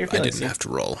doesn't care about your I feelings. didn't have to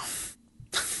roll.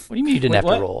 What do you mean you didn't Wait, have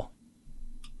what? to roll?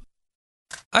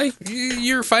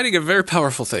 You're fighting a very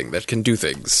powerful thing that can do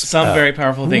things. Some very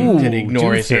powerful thing can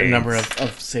ignore do a certain things. number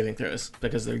of saving throws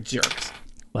because they're jerks.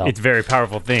 Well, It's a very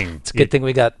powerful thing. it's a good thing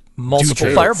we got multiple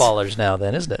trades. fireballers now,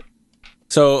 then, isn't it?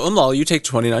 So, Umlal, you take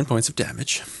 29 points of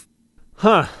damage.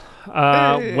 Huh.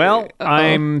 Well,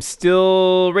 I'm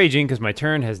still raging because my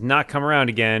turn has not come around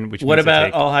again. Which What means I about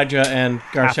take All Hydra and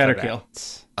Gar half of Shatterkeel?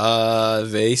 that.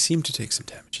 They seem to take some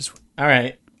damage as well. All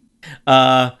right.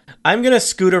 I'm going to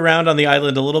scoot around on the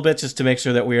island a little bit just to make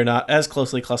sure that we are not as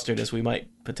closely clustered as we might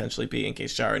potentially be in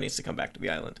case Shara needs to come back to the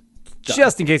island. Done.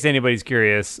 Just in case anybody's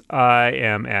curious, I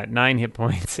am at 9 hit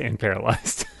points and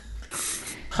paralyzed.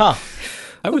 Huh.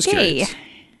 I was Okay. curious.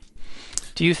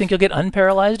 Do you think you'll get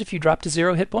unparalyzed if you drop to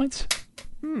 0 hit points?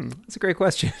 That's a great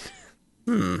question.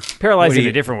 Paralyzed What do in you-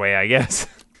 a different way, I guess.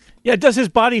 Yeah, does his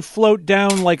body float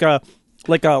down like a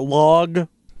log,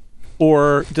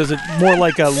 or does it more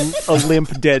like a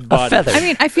limp dead A body? feather. I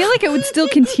mean, I feel like it would still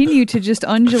continue to just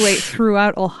undulate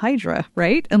throughout Olhydra,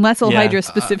 right? Unless Olhydra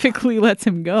specifically lets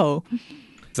him go.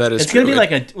 That is It's going to true.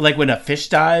 be like when a fish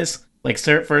dies. Like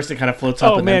first it kind of floats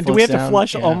up Oh and man, then do we have floats to down.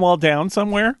 flush Yeah. Umwal down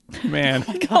somewhere? Man,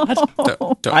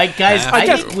 Don't I guys, have I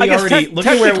to. think we already look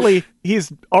at where technically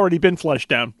he's already been flushed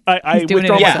down. I He's doing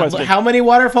withdraw it my yeah. question. How many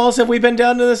waterfalls have we been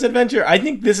down to this adventure? I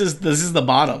think this is the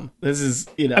bottom. This is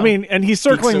I mean, and he's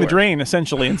circling the sword. drain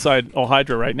essentially inside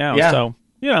Olhydra right now. Yeah. So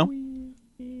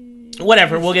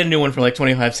whatever. We'll get a new one for like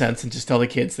 25 cents and just tell the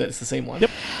kids that it's the same one.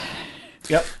 Yep.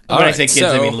 Yep. All When I right, say kids,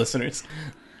 I so- mean listeners.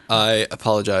 I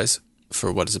apologize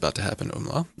for what is about to happen,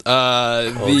 Umla.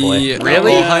 boy.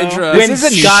 Really? Hydra, When This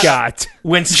is a Scott- shot.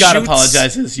 When Scott Shoots.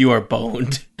 apologizes, you are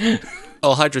boned.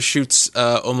 Hydra shoots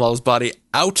Umlal's body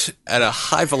out at a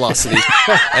high velocity,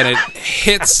 and it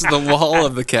hits the wall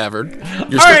of the cavern.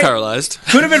 You're still right. paralyzed.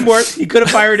 Could have been worse. He could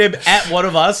have fired him at one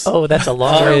of us. Oh, that's a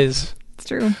long ways. It's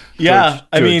true. yeah.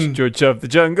 I mean, George of the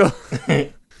jungle.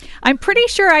 I'm pretty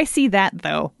sure I see that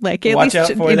though. Like at Watch least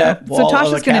out for you know. that So wall of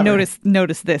Tasha's the going to cavern.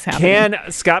 notice this happening.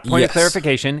 Can Scott point Yes. of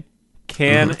clarification?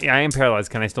 Can I am paralyzed?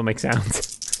 Can I still make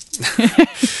sounds? You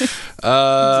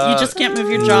just can't move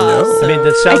your jaws. I mean,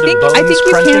 the sound think- of I bones think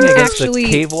you crunching can against actually-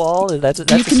 the cave wall. That's you a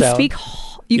can sound. speak.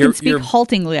 You You're- can speak you're-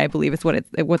 haltingly, I believe, is what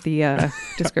the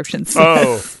description says.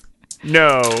 Oh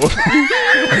no!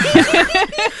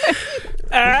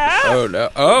 Oh no!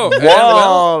 Oh, and, well,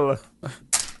 Wall.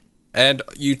 and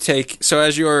you take so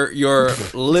as your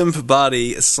limp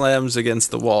body slams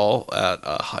against the wall at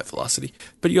a high velocity,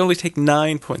 but you only take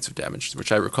 9 points of damage,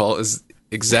 which I recall is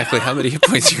exactly how many hit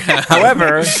points you have.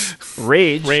 However,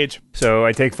 rage. Rage. So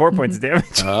I take 4 points of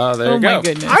damage. There Oh you my go.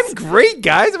 goodness. I'm great,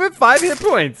 guys. I'm at 5 hit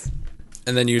points.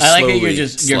 And then you I like slowly that you're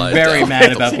slide very down.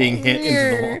 mad about being hit into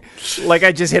the wall. Like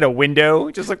I just hit a window.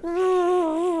 Just like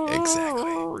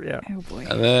Exactly. Yeah. Oh boy.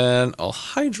 And then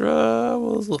Hydra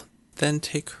will then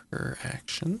take her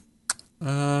action.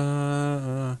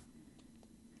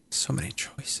 So many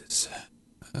choices.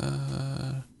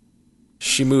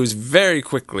 She moves very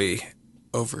quickly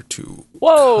over to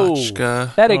Whoa,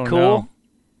 Kochka. that ain't Oh, cool.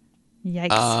 no.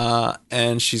 Yikes.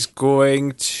 And she's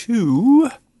going to...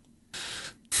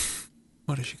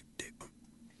 What is she going to do?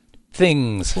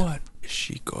 Things. What is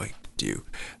she going to do?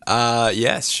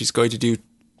 Yes, she's going to do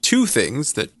 2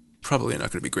 things that probably are not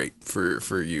going to be great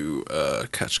for you,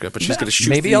 Kochka, but she's going to shoot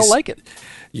Maybe these, I'll like it.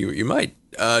 You might.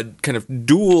 Kind of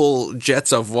dual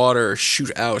jets of water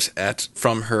shoot out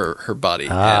from her body.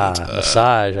 Ah, and,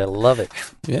 massage. I love it.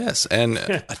 yes, and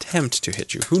attempt to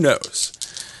hit you. Who knows?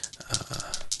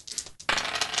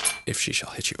 If she shall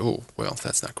hit you. Oh, well,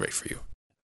 that's not great for you.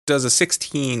 Does a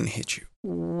 16 hit you?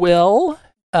 Well,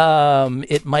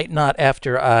 it might not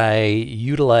after I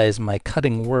utilize my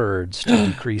cutting words to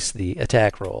decrease the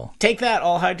attack roll. Take that,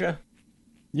 All Hydra.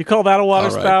 You call that a water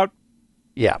All right. spout?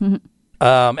 Yeah.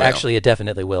 Actually, it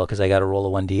definitely will because I got to roll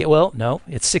a 1d8. Well, no,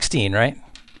 it's 16, right?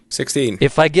 16.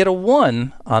 If I get a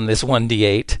 1 on this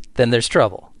 1d8, then there's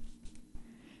trouble.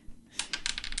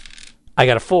 I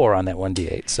got a 4 on that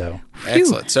 1d8, so...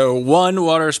 Excellent. So one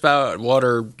water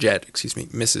jet,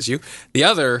 misses you. The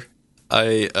other,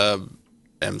 I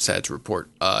am sad to report,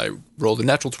 I rolled a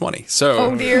natural 20. So,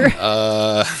 Oh, dear.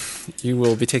 You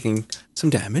will be taking some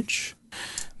damage.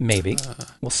 Maybe.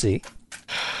 We'll see.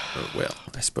 Or, well,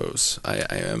 I suppose I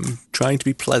am trying to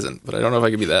be pleasant, but I don't know if I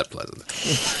can be that pleasant.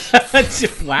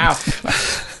 Wow.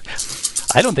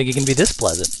 I don't think it can be this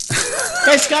pleasant.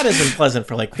 Guys, Scott has been pleasant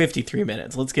for like 53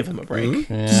 minutes. Let's give him a break.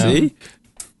 See?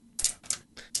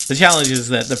 The challenge is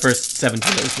that the first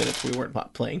 17 of those minutes we weren't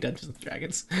playing Dungeons and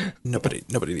Dragons. Nobody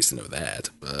needs to know that.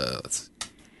 Let's...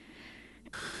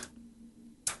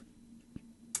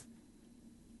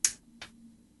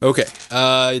 Okay.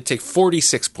 You take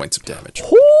 46 points of damage.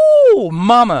 Ooh,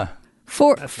 mama.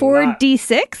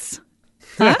 4d6?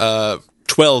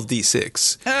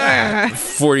 12d6.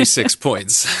 46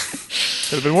 points.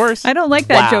 Could have been worse. I don't like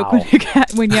that Wow. joke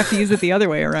when you have to use it the other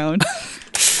way around.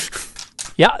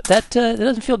 Yeah, that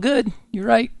doesn't feel good. You're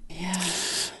right.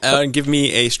 Give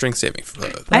me a strength saving throw.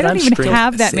 I don't I'm even strength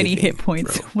have that many saving hit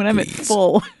points throw, when I'm at please.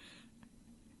 full.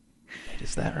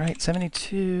 Is that right?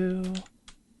 72.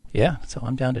 Yeah, so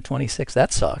I'm down to 26.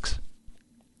 That sucks.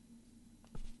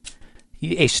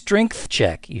 A strength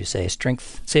check, you say.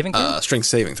 Strength saving throw? Strength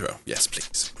saving throw. Yes,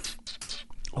 please.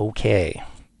 Okay.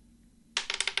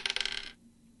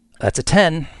 That's a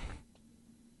 10.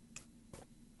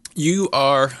 You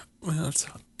are... Well,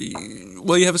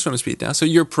 you have a swim speed now, so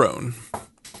you're prone.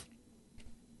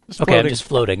 Okay, I'm just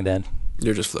floating then.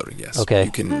 You're just floating, yes. Okay.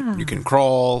 You can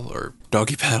crawl or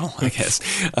doggy paddle, I guess.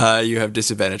 You have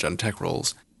disadvantage on tech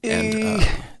rolls. And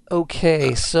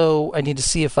Okay, so I need to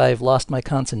see if I've lost my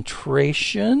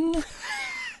concentration.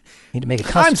 Need to make a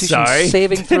I'm Constitution sorry.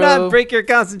 saving Did throw. not break your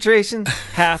concentration.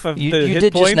 Half of you the you hit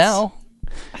did points. just now.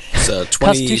 so 20,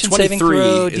 Constitution saving 23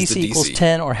 throw, is DC the equals DC.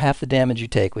 10 or half the damage you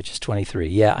take, which is 23.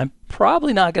 Yeah, I'm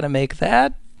probably not going to make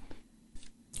that.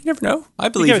 You never know. I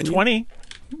You believe get in a you. 20.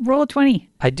 Roll a 20.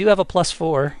 I do have a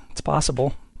 +4. It's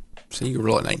possible. So you can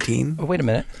roll a 19. Oh, wait a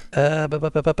minute.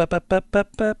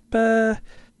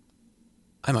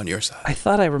 I'm on your side. I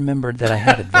thought I remembered that I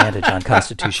had advantage on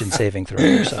Constitution saving throw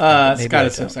or something. but maybe Scott I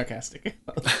is so don't, sarcastic.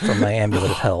 from my amulet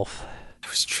of health. I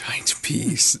was trying to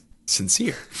be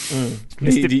sincere.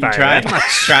 Mystified.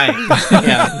 Trying.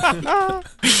 Yeah.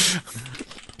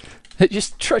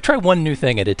 Just try one new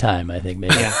thing at a time, I think,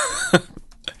 maybe. Yeah.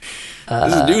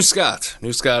 This is New Scott.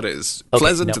 New Scott is Okay,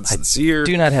 pleasant no, and I sincere.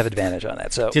 do not have advantage on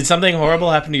that, so... Did something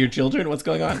horrible happen to your children? What's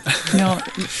going on? No,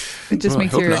 it just Well, I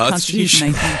makes hope your not.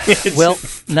 Constitution Sheesh. 19. Well,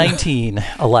 19,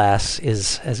 alas,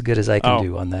 is as good as I can Oh.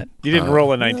 do on that. You didn't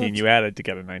roll a 19. You added to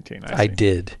get a 19. I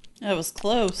did. That was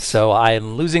close. So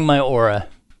I'm losing my aura,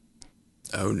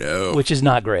 Oh, no. which is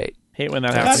not great. Hate when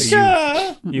that happens.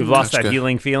 Gotcha! You've lost that Gotcha.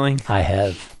 healing feeling. I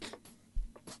have.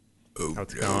 Oh, Oh,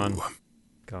 it's no. gone.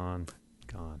 Gone.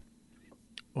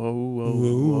 Whoa, whoa,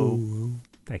 whoa.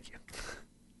 Thank you.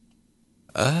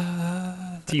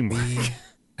 Teamwork.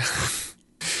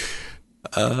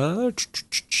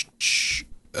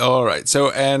 All right.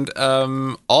 So, and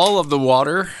all of the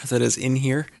water that is in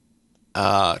here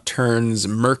turns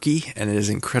murky, and it is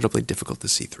incredibly difficult to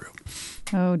see through.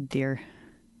 Oh, dear.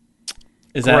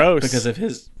 Is Gross. that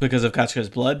because of Kachka's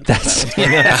blood? Is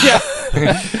that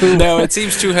what's going on? No, it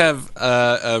seems to have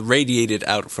radiated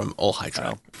out from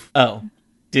Olhydra. Oh.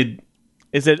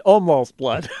 Is it almost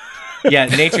blood? Yeah,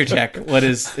 nature check. What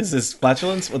is this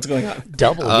flatulence? What's going on?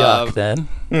 Double yuck, then.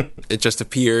 It just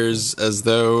appears as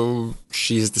though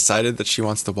she's decided that she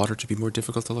wants the water to be more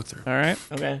difficult to look through. All right.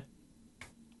 Okay.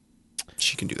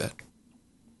 She can do that.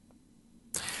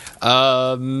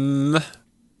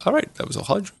 All right, that was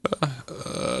Olhydra.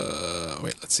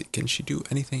 Wait, let's see. Can she do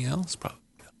anything else? Probably.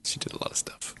 She did a lot of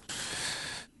stuff.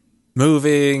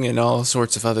 Moving and all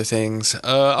sorts of other things.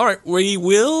 All right, we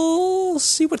will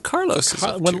see what Carlos is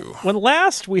up When, to. when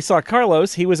last we saw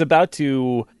Carlos, he was about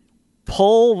to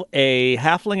pull a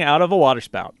halfling out of a water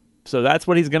spout. So that's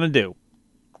what he's going to do.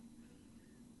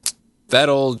 That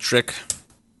old trick.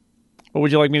 What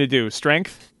would you like me to do?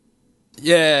 Strength?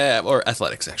 Yeah, or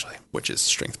athletics, actually, which is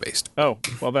strength-based. Oh,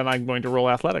 well, then I'm going to roll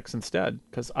athletics instead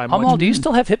because I'm Amal, do you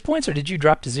still have hit points, or did you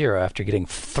drop to 0 after getting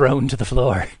thrown to the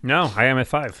floor? No, I am at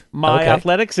 5. my Okay.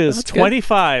 athletics is That's good.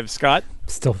 25, Scott.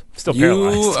 Still You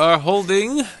paralyzed. are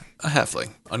holding a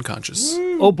halfling, unconscious.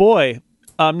 Oh, boy.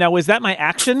 Now, is that my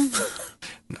action? I'm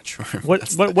not sure. What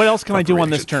That's what, the what else can I do on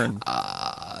this proper turn?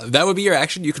 action. That would be your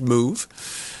action. You could move.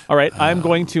 All right, I'm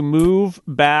going to move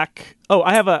back. Oh,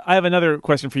 I have another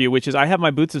question for you, which is I have my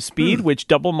boots of speed, which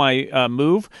double my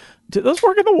move. Do those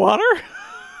work in the water?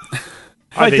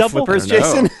 Are they double- flippers, I don't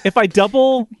know. Jason? If I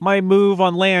double my move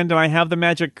on land and I have the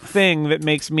magic thing that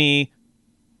makes me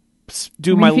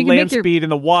do I mean, my if you can land make your- speed in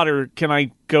the water, can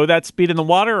I go that speed in the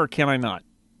water or can I not?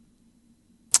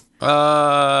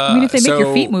 I mean, if they make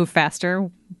your feet move faster.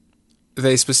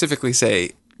 They specifically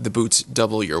say the boots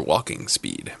double your walking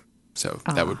speed. So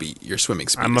that would be your swimming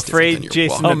speed. I'm is different than afraid, your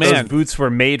Jason, walking. that Oh, man. those boots were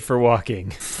made for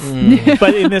walking.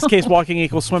 But in this case, walking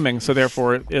equals swimming, so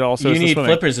therefore it also You is the need swimming.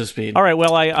 flippers of speed. All right.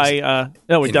 Well,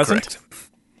 no, it doesn't. Incorrect.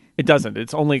 It doesn't.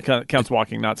 It's only counts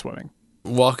walking, not swimming.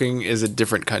 Walking is a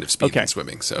different kind of speed Okay. than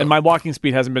swimming. So And my walking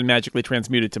speed hasn't been magically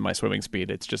transmuted to my swimming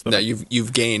speed. It's just the no,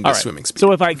 you've gained All a right. swimming speed.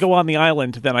 So if I go on the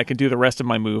island, then I can do the rest of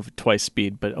my move twice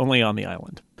speed, but only on the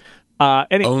island.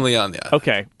 Only on the island.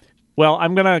 Okay. Well,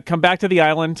 I'm gonna come back to the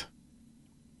island,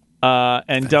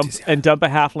 and dump Fantasy a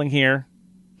halfling here,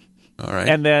 All right.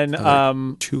 and then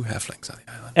Another 2 halflings on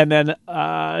the island. and then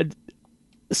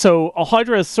so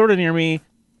Alhydra is sort of near me.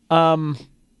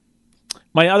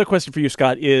 My other question for you,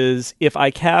 Scott, is if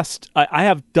I cast, I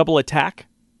have double attack,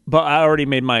 but I already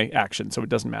made my action, so it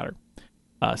doesn't matter.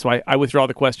 So I withdraw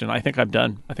the question. I think I'm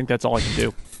done. I think that's all I can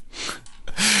do.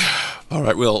 All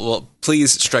right. Well,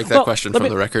 please strike that question from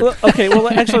the record. Okay. Well,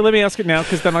 actually, let me ask it now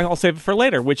because then I'll save it for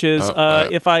later. Which is,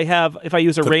 if I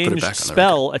use a put it ranged back on the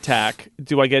spell attack,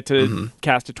 do I get to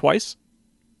cast it twice?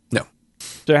 No.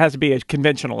 There has to be a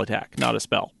conventional attack, not a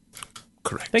spell.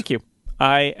 Correct. Thank you.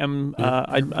 I am.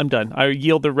 I'm done. I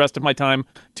yield the rest of my time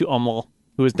to Umlal,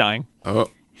 who is dying.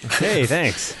 Oh, Hey,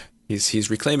 thanks. he's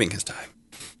reclaiming his time.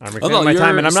 I'm reclaiming my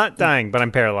time, and I'm not dying, but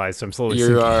I'm paralyzed, so I'm slowly You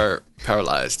sinking. are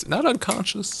paralyzed, not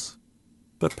unconscious,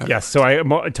 but paralyzed. Yes, so I'm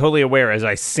totally aware as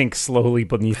I sink slowly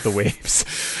beneath the waves.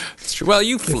 That's true. Well,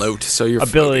 you float, so you're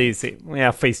Abilities,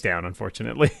 yeah, face down,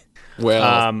 unfortunately. floating.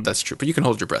 Well, that's true, but you can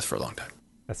hold your breath for a long time.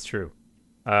 That's true.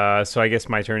 So I guess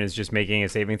my turn is just making a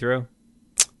saving throw.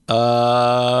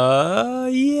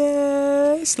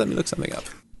 Yes. Let me look something up,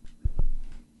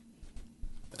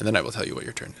 and then I will tell you what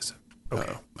your turn is.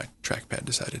 Okay. My trackpad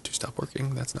decided to stop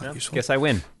working. That's not useful. Guess I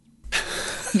win.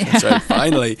 That's right.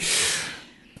 Finally,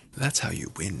 that's how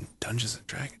you win Dungeons and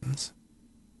Dragons.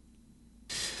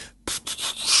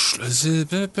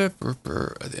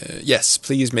 Yes,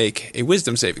 please make a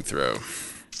wisdom saving throw.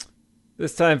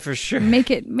 This time for sure. Make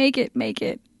it.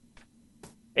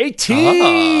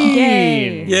 18!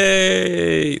 Yay.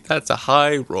 Yay! That's a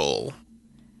high roll.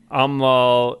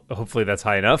 Hopefully that's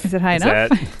high enough. Is it high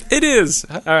enough? It is.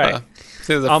 All right.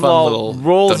 There's a fun little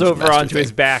rolls dungeon over master onto thing.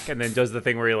 his back and then does the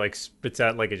thing where he like spits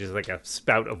out like just like a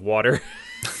spout of water.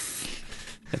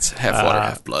 It's half water,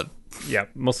 half blood. Yeah,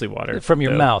 mostly water. From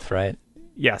your So- mouth, right?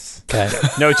 Yes. Okay.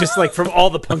 No, just like from all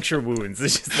the puncture wounds.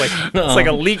 It's just like it's like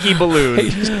a leaky balloon.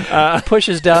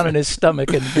 Pushes down in his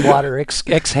stomach and water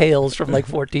exhales from like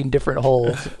 14 different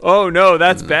holes. Oh no,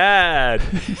 that's bad.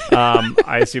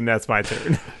 I assume that's my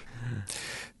turn.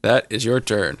 That is your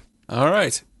turn. All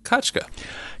right, Kachka.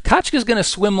 Kachka's going to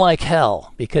swim like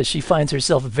hell because she finds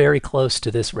herself very close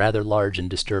to this rather large and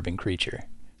disturbing creature.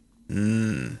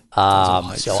 So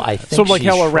I think So like she's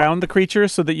hell around the creature,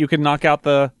 so that you can knock out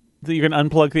you can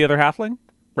unplug the other halfling,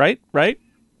 right?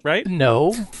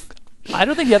 No, I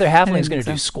don't think the other halfling's think going to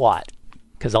so. do squat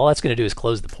because all that's going to do is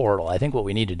close the portal. I think what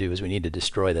we need to do is we need to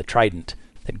destroy the trident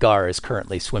that Gar is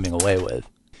currently swimming away with.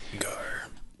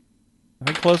 I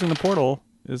think closing the portal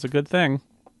is a good thing.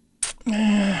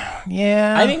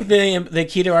 Yeah, I think the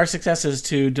key to our success is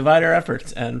to divide our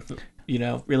efforts and,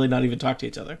 really not even talk to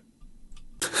each other.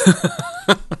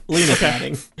 Lena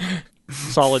adding.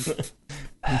 Solid.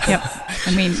 Yep.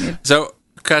 I mean, So,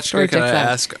 Kachka, Story can I checks out.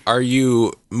 ask, are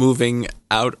you moving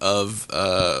out of...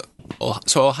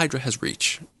 so Hydra has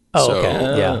reach. Oh, so,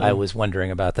 okay. Yeah, I was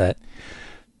wondering about that.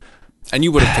 And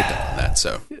you would have picked up on that,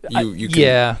 so you can...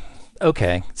 Yeah.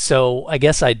 Okay. So I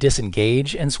guess I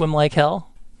disengage and swim like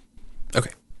hell.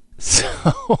 Okay.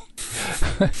 So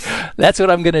that's what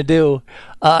I'm going to do.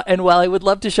 And while I would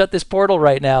love to shut this portal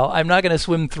right now, I'm not going to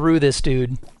swim through this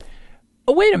dude.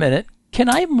 Oh, wait a minute. Can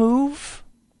I move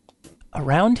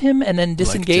around him and then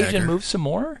disengage Jagger. and move some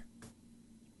more?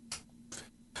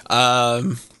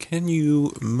 Can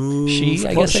you move...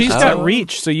 I Well, guess I she's could got go.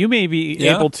 reach, so you may be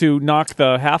Yeah. able to knock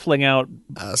the halfling out.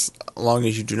 As long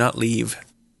as you do not leave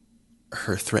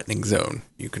her threatening zone,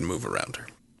 you can move around her.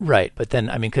 Right, but then,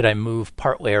 could I move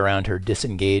partway around her,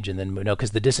 disengage, and then move? No,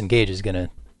 because the disengage is going to...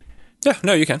 Yeah,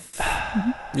 no, you can.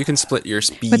 You can split your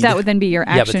speed. but that would then be your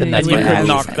but action. then that's You my could move,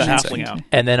 knock I the should halfling out.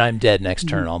 And then I'm dead next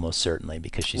turn almost certainly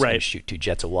because she's going to Right. shoot 2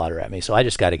 jets of water at me. So I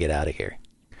just got to get out of here.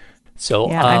 So,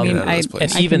 Yeah, I mean, Get out of this place.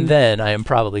 and I even can- then, I am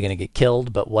probably going to get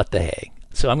killed, but what the hey.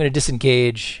 So I'm going to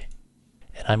disengage,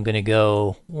 and I'm going to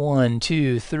go 1,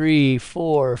 2, 3,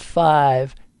 4,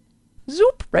 5,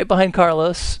 zoop, right behind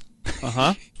Carlos.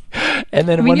 Uh-huh. And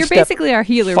then I mean, one you're step basically our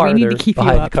healer. We need to farther keep you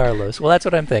behind up. Carlos. Well, that's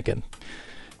what I'm thinking.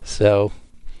 So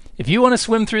if you want to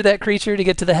swim through that creature to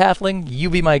get to the halfling, you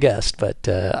be my guest, but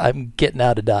I'm getting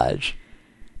out of dodge.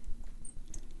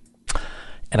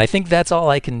 And I think that's all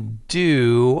I can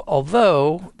do.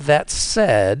 Although, that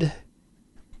said,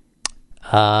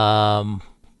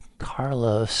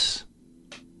 Carlos...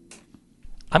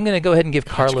 I'm going to go ahead and give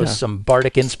Carlos some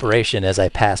bardic inspiration as I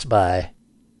pass by.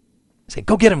 Say,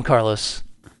 go get him, Carlos.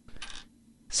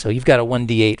 So you've got a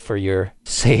 1d8 for your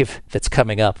save that's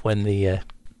coming up when the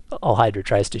All-Hydra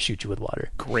tries to shoot you with water.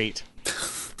 Great.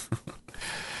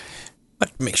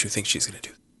 What makes you think she's going to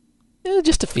do?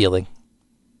 Just a feeling.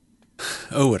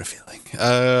 Oh, what a feeling.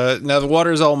 Now, the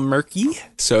water is all murky,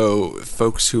 so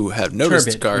folks who have noticed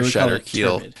Turbid. Gar We would call it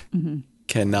Shatterkeel turbid.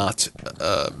 cannot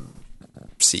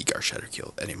see Gar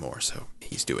Shatterkeel anymore, so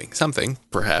he's doing something,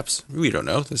 perhaps. We don't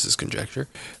know. This is conjecture.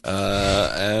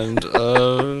 And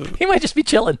He might just be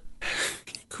chilling.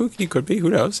 he could be.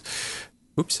 Who knows?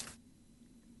 Oops.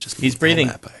 Just He's moved the breathing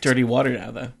map by accident. dirty water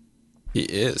now, though. He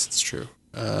is. It's true.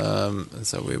 And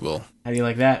so we will... How do you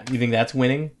like that? You think that's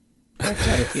winning?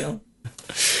 Shatterkeel?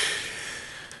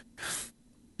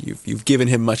 You've given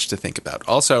him much to think about.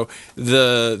 Also,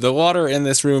 the water in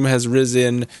this room has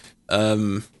risen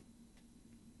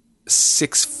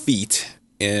 6 feet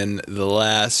in the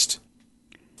last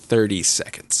 30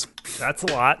 seconds. That's a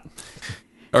lot.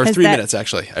 Or Has 3 that- minutes,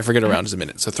 actually. I forget a round is a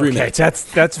minute. So 3 Okay, minutes.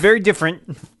 that's very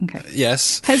different. Okay.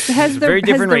 Yes. Has very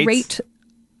different rates.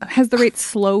 Has the rate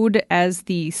slowed as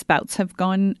the spouts have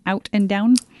gone out and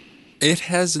down? It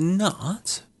has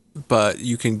not, but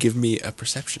you can give me a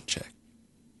perception check.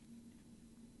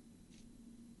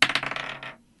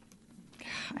 I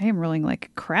am rolling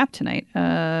like crap tonight.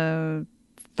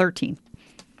 13.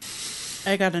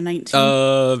 I got a 19.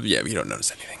 Yeah, you don't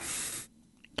notice anything.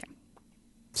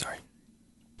 Sorry.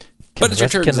 Can But it's your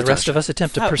turn, the rest Zatasha. of us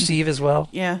attempt to Oh. perceive as well?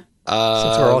 Yeah. Since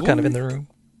we're all kind of in the room.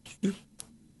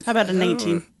 How about a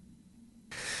 19?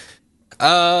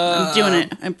 I'm doing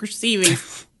it. I'm perceiving.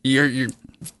 You're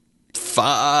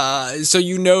so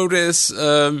you notice,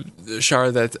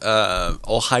 Shar, that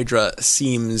All-Hydra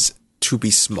seems to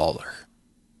be smaller.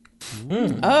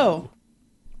 Oh.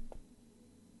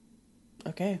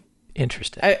 Okay.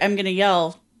 Interesting. I'm going to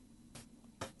yell.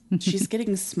 She's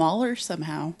getting smaller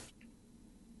somehow.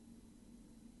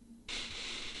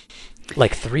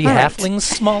 Like 3 All right. halflings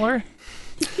smaller?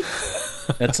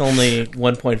 That's only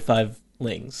 1.5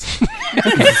 lings.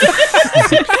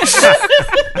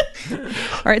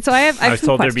 All right, so I have I was some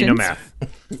told there'd questions. be no math.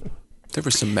 There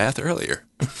was some math earlier.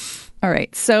 All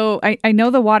right, so I know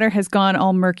the water has gone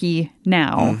all murky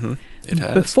now. It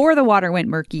has. Before the water went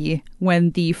murky,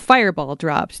 when the fireball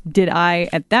dropped, did I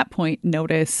at that point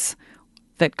notice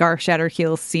that Gar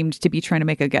Shatterkeel seemed to be trying to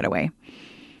make a getaway?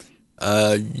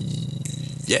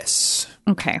 Yes.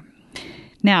 Okay.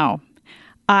 Now,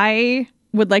 I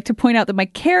would like to point out that my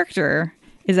character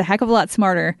is a heck of a lot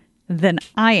smarter than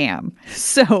I am.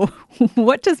 So,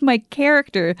 what does my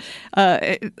character,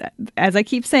 as I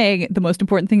keep saying, the most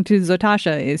important thing to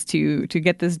Zatasha is to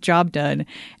get this job done.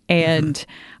 And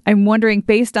I'm wondering,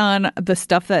 based on the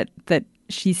stuff that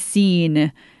she's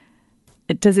seen,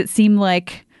 does it seem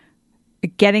like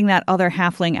getting that other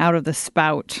halfling out of the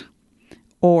spout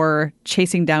or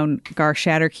chasing down Gar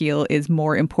Shatterkeel is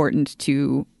more important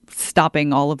to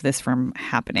stopping all of this from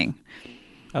happening?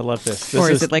 I love this.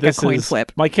 Or is it like a coin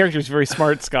flip? My character's very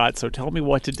smart, Scott, so tell me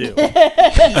what to do.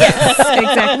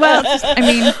 Exactly. Well, I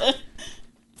mean,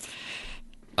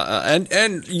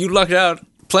 And you lucked out.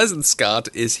 Pleasant Scott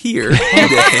is here.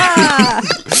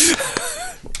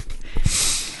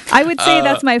 I would say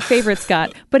that's my favorite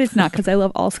Scott, but it's not because I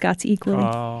love all Scots equally.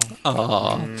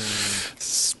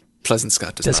 Pleasant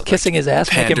Scott Does not kissing like his ass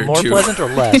make pander it more to- pleasant or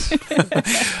less?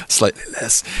 Slightly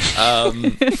less.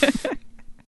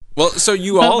 Well, so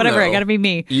you all Whatever, know. I gotta be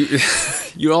me.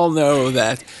 You all know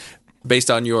that based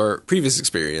on your previous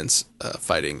experience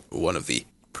fighting one of the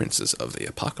princes of the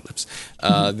apocalypse,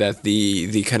 that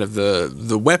the kind of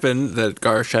the weapon that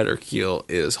Gar Shatterkeel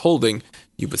is holding,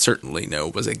 you would certainly know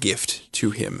was a gift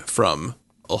to him from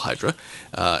All-Hydra,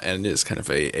 and is kind of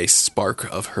a spark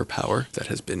of her power that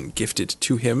has been gifted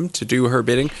to him to do her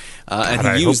bidding, and God,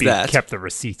 I he hope used he that. kept the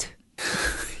receipt.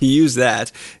 He used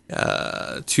that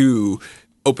to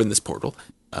open this portal.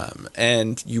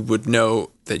 And you would know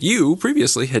that you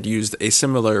previously had used a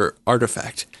similar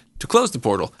artifact to close the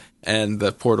portal. And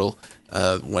the portal,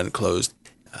 when closed,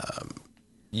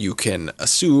 you can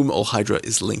assume All-Hydra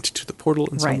is linked to the portal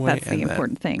in some Right, way. that's the and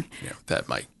important thing. You know,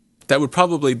 that would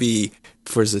probably be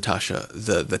for Zatasha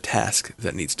the task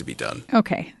that needs to be done.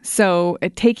 Okay, so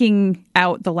taking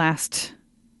out the last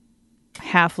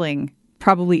halfling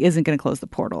probably isn't going to close the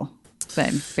portal,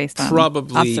 then, based on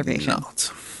Probably observation.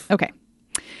 not. Okay.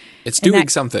 It's And doing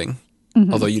that- something,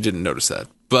 although you didn't notice that.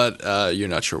 But you're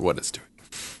not sure what it's doing.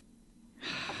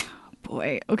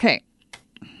 boy. Okay.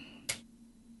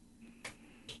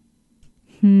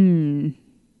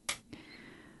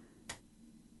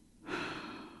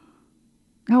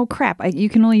 Oh, crap. You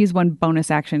can only use one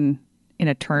bonus action in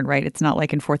a turn, right? It's not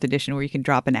like in 4th edition where you can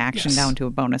drop an action down to a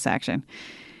bonus action.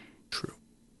 True.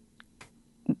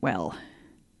 Well,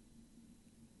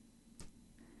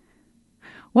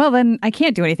 then I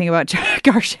can't do anything about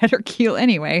Garshatter Keel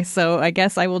anyway, so I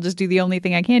guess I will just do the only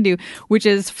thing I can do, which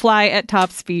is fly at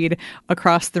top speed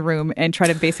across the room and try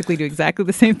to basically do exactly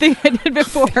the same thing I did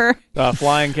before.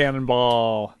 Flying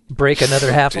cannonball. Break another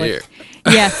halfling. Dear.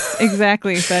 Yes,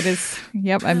 exactly. That is.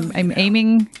 Yep. I'm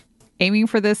aiming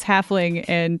for this halfling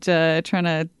and trying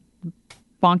to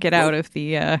bonk it out of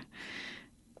the.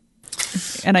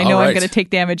 And I know All I'm right. going to take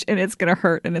damage, and it's going to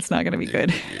hurt, and it's not going to be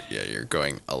good. Yeah, you're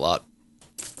going a lot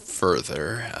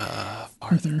farther, as I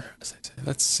say.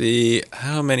 Let's see,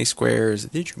 how many squares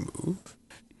did you move?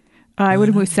 I would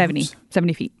have moved 70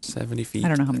 feet. 70 feet. I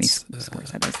don't know how many That's,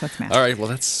 squares that is. That's math. all right, well,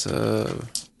 that's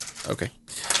okay.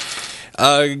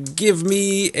 Give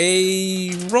me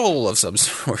a roll of some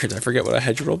sort. I forget what I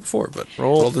had you roll before, but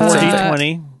Roll the same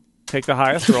thing. 4d20. Take the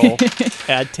highest roll.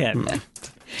 Add 10.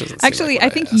 Doesn't seem Actually, like I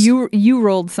what think asked. you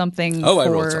rolled something. Oh, I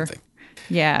for, rolled something.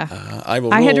 Yeah. I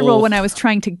will. I had to roll when I was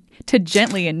trying to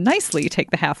gently and nicely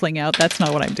take the halfling out. That's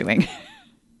not what I'm doing.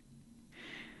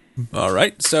 All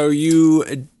right, so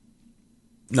you,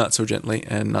 not so gently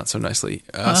and not so nicely,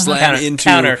 slam into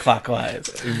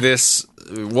Counterclockwise. this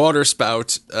water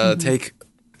spout. Take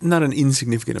not an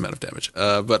insignificant amount of damage,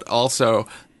 but also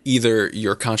either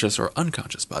your conscious or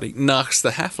unconscious body knocks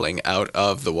the halfling out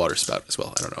of the water spout as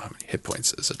well. I don't know how many hit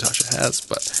points Zatasha has,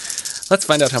 but let's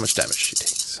find out how much damage she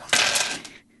takes.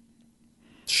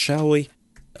 Shall we?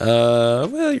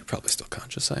 Well, you're probably still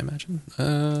conscious, I imagine.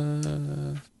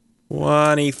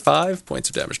 25 points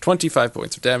of damage. 25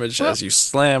 points of damage as you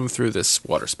slam through this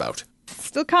water spout.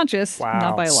 Still conscious, Wow.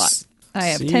 not by a lot. I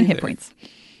have See 10 hit there. points.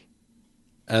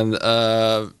 And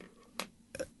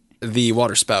the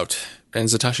water spout. And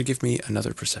Zatasha, give me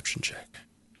another perception check.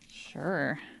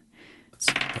 Sure. Let's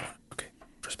see. Okay,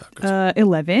 water spout goes.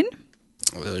 11.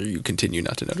 Well, you continue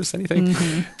not to notice anything.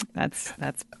 That's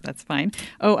fine.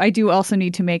 Oh, I do also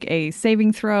need to make a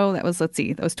saving throw. That was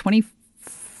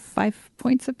 25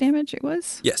 points of damage it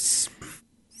was. Yes.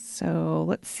 So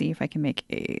let's see if I can make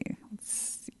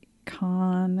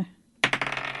con.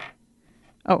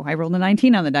 Oh, I rolled a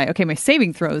 19 on the die. Okay, my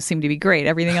saving throws seem to be great.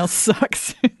 Everything else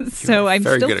sucks. So I'm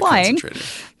Very still good flying. at concentrating.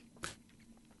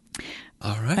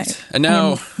 All right. And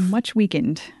now I'm much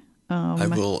weakened. I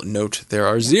will note there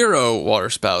are 0 water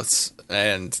spouts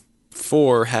and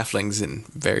 4 halflings in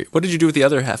very. What did you do with the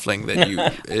other halfling that you?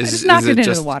 Just knocked it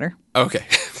into the water. Okay,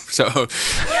 so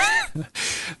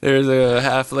there's a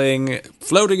halfling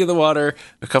floating in the water,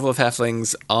 a couple of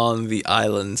halflings on the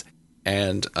island,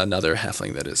 and another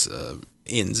halfling that is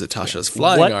in Zatasha's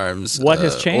flying arms. What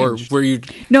has Or changed? were you?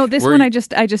 No, this were one you-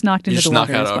 I just knocked You into just the knock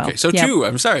water out. as well. Okay, so Yep. 2.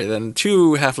 I'm sorry. Then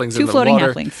 2 halflings in Two the floating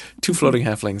water. halflings. 2 floating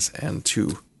halflings and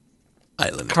 2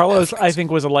 island. Carlos, halflings. I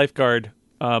think, was a lifeguard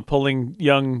pulling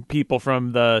young people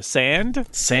from the sand.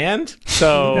 Sand?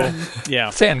 So, yeah.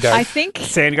 Sand guard. I think.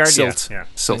 Sand guard, Silt. yeah.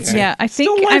 Silt. Yeah, I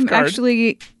think Still I'm lifeguard.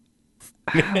 actually.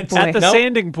 At the Nope.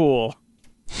 sanding pool.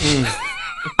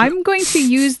 I'm going to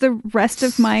use the rest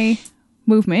of my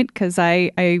movement because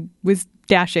I was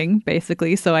dashing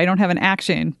basically, so I don't have an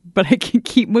action, but I can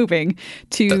keep moving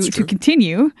That's to true.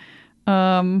 continue.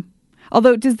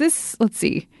 Although, does this? Let's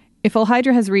see. If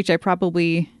Alhydra has reach, I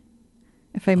probably,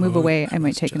 if I move away, I might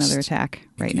let's take another just- attack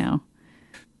right now.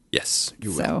 Yes, you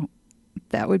will. So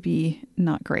that would be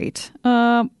not great. She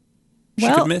well,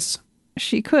 could miss.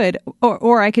 she could,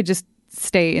 or I could just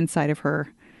stay inside of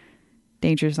her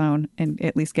danger zone and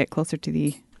at least get closer to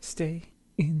the Stay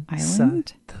inside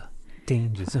island. the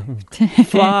danger zone. Let's see,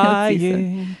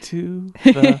 Flying to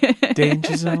the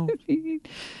danger zone.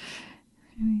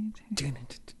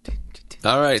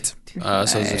 All right. So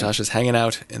Zatasha's hanging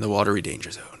out in the watery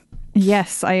danger zone.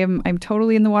 Yes, I am. I'm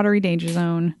totally in the watery danger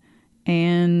zone,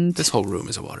 and This whole room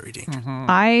is a watery danger.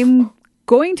 I'm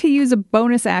going to use a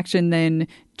bonus action then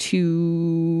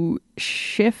to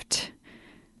shift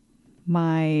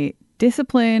my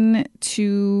discipline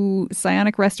to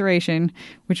psionic restoration,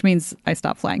 which means I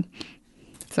stop flying.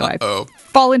 So I Oh,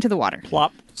 fall into the water.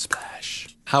 Plop.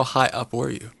 splash. How high up were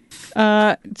you?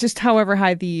 Just however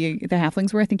high the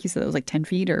halflings were. I think you said it was like 10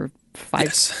 feet or 5,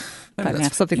 Yes. I mean, 5 and a that's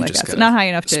half, something fine. You like just that. So gotta not high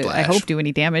enough to, I splash. hope, do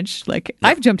any damage. Like,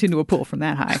 I've jumped into a pool from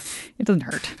that high. It doesn't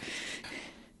hurt.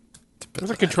 It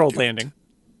was a controlled landing.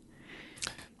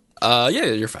 Yeah,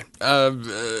 you're fine.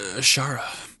 Shara,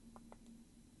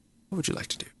 what would you like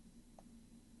to do?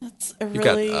 That's a You've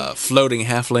really... got floating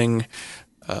halfling,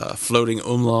 floating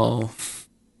umlal.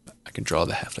 I can draw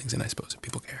the halflings in, I suppose, if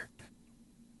people care.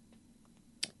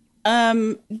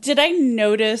 Did I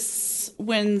notice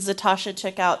when Zatasha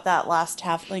took out that last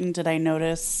halfling, did I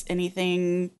notice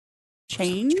anything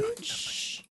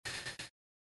change?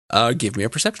 Give me a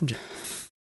perception check.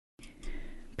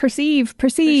 Perceive.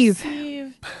 Perceive.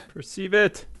 Perceive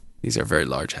it. These are very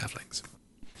large halflings.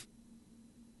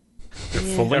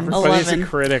 Everybody's 11. a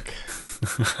critic.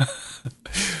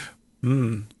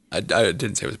 I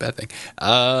didn't say it was a bad thing.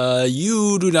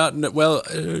 You do not know. Well,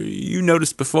 you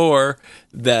noticed before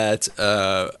that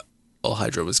All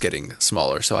Hydra was getting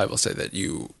smaller, so I will say that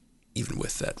you, even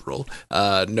with that roll,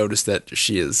 noticed that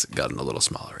she has gotten a little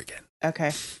smaller again.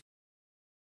 Okay.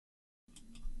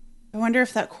 I wonder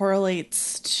if that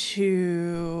correlates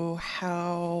to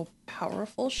how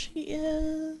powerful she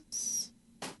is.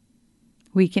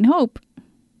 We can hope.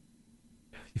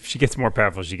 If she gets more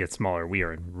powerful, she gets smaller. We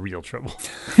are in real trouble.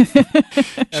 And we've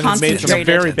made some Concentrated.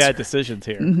 very bad decisions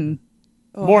here.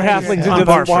 Oh, More Hydra. halflings into the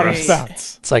Concentrate. water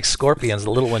spouts. It's like scorpions, the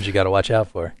little ones you got to watch out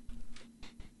for.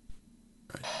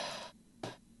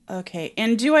 Okay,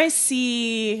 and do I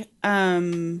see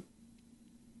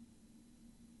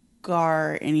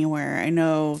Gar anywhere? I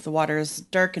know the water is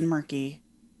dark and murky.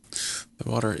 The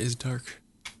water is dark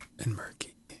and murky.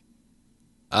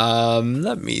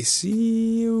 Let me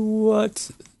see what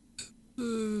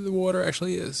the water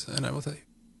actually is, and I will tell you.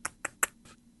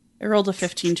 I rolled a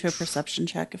 15 to a perception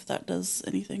check, if that does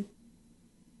anything.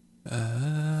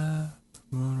 No,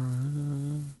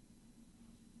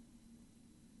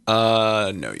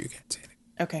 you can't see anything.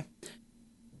 Okay.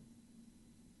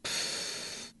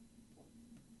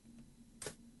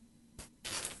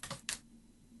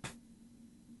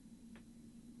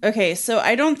 Okay, so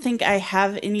I don't think I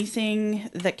have anything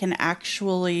that can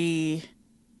actually...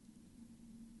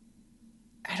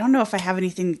 I don't know if I have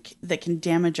anything that can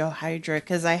damage a Hydra,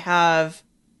 because I have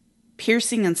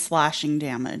piercing and slashing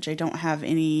damage. I don't have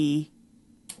any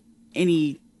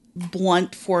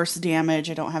blunt force damage.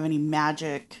 I don't have any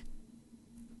magic.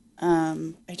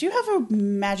 I do have a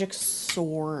magic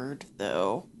sword,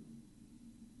 though.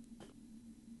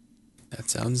 That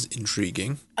sounds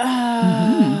intriguing.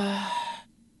 Uh,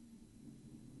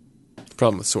 The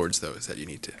problem with swords, though, is that you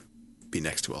need to be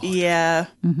next to a Hydra. yeah.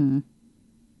 Or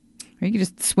you can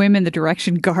just swim in the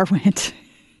direction Gar went.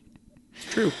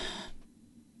 True.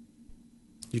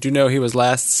 You do know he was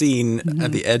last seen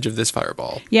at the edge of this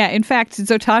fireball. Yeah, in fact,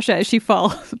 Zotasha, as she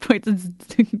falls, points and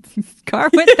Gar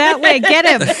went that way. Get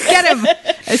him!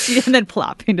 And then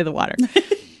plop into the water.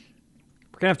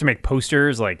 We're gonna have to make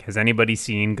posters like, has anybody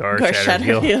seen Gar Gar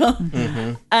Shatterkill?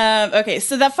 Shatterkill. Okay,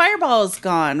 so that fireball is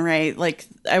gone, right? Like,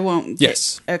 I won't get...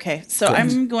 Yes. Okay, so Correct.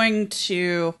 I'm going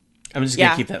to... I'm just gonna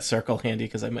Yeah. keep that circle handy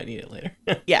because I might need it later.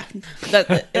 Yeah,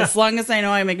 as long as I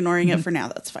know I'm ignoring it for now,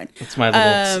 that's fine. It's my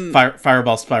little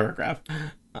fireball spirograph.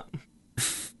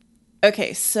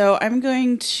 Okay, so I'm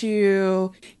going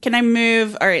to... Can I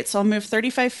move... All right, so I'll move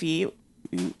 35 feet.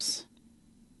 Oops.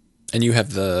 And you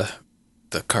have the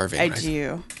carving, I right?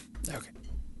 do. Okay.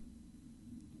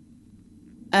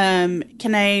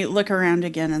 Can I look around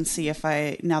again and see if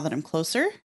now that I'm closer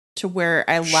to where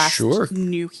I last Sure.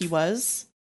 knew he was?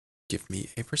 Give me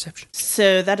a perception.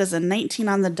 So that is a 19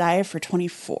 on the die for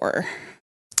 24.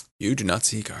 You do not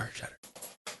see Gar Shatter.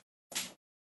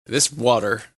 This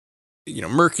water,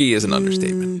 murky is an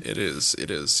understatement. It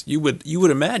is. You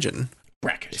would imagine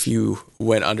Brackish. if you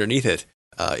went underneath it,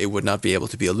 it would not be able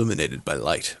to be illuminated by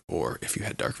light, or if you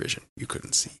had dark vision, you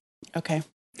couldn't see. Okay.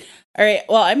 All right.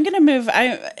 Well, I'm gonna move.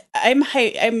 I'm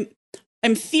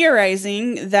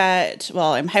theorizing that.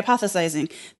 Well, I'm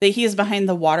hypothesizing that he is behind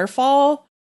the waterfall.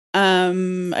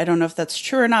 I don't know if that's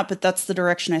true or not, but that's the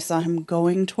direction I saw him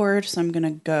going toward. So I'm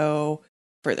gonna go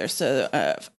further.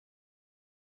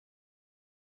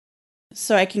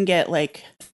 So I can get like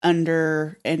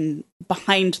under and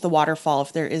behind the waterfall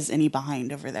if there is any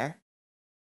behind over there.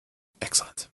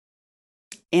 Excellent.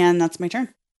 And that's my turn.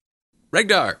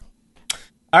 Regdar.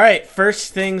 All right,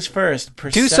 first things first.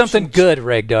 Do something good,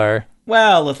 Regdar.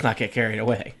 Well, let's not get carried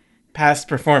away. Past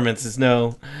performance is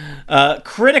no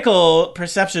critical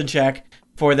perception check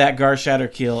for that Gar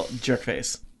Shatterkill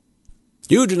jerkface.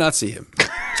 You do not see him.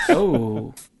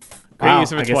 Oh, Great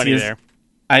use of I a guess 20 he is- there.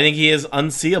 I think he is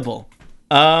unseeable.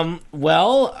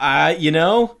 Well, I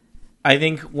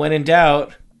think when in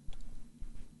doubt,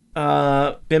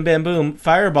 bim bam boom,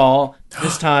 fireball.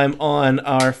 This time on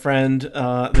our friend.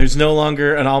 There's no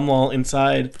longer an Omlal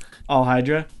inside All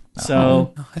Hydra.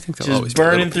 So I think they'll always just be a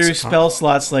little burning piece through of spell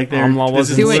slots like they're. Amlal this was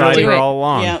is Do it, inside do here it. all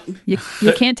along. Yeah.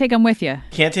 You can't take them with you.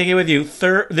 Can't take it with you.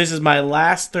 This is my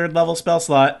last third level spell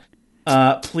slot.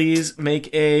 Please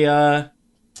make a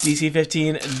DC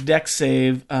 15 Dex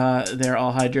save. There,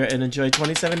 all Hydra, and enjoy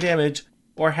 27 damage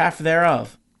or half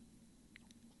thereof.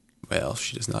 Well,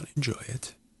 she does not enjoy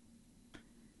it.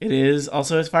 It is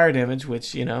also as fire damage,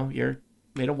 which you're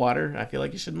made of water. I feel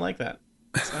like you shouldn't like that.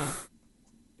 So.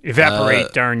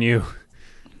 Evaporate, darn you.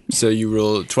 So you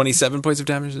roll 27 points of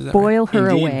damage, is that Boil her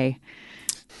Indeed. away.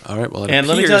 right? All right, well, And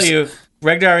let me tell you,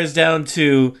 Regdar is down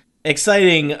to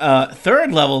exciting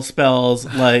third level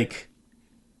spells like.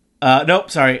 Nope,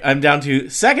 sorry. I'm down to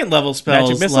second level spells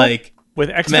Magic missile? like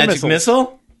With extra Magic missiles.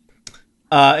 Missile.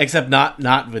 Except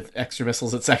not with extra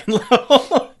missiles at second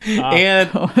level.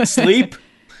 And Sleep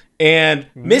and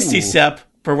Misty Step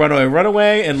for Run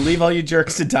Away, and leave all you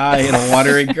jerks to die in a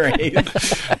watery grave.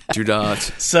 do not.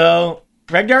 So,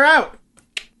 Regdar out.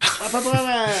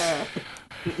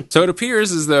 So it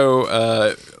appears as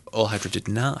though All Hydra did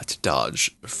not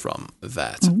dodge from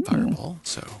that fireball.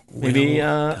 So Maybe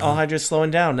All Hydra's slowing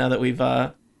down now that we've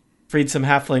freed some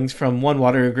halflings from one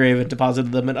watery grave and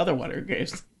deposited them in other watery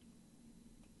graves.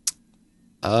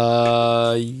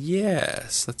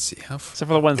 Yes. Let's see how. Except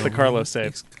for the ones that Carlos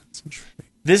saved.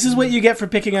 This is what you get for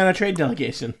picking on a trade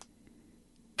delegation.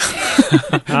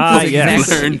 Ah, yes.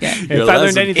 Exactly what you get. If I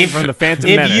learned anything from the Phantom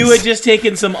If Menace. you had just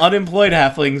taken some unemployed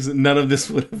halflings, none of this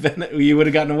would have been. You would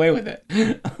have gotten away with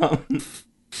it.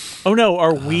 Oh no,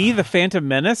 are we the Phantom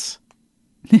Menace?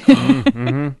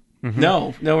 No,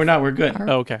 we're not. We're good.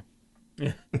 Oh, okay.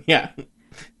 Yeah,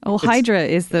 Oh, Hydra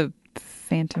is the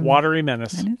Phantom Watery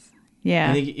Menace. Menace? I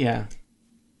Yeah. think. Yeah,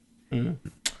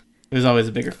 there's always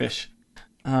a bigger fish.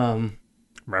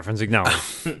 Reference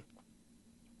acknowledged.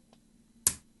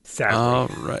 Sadly. All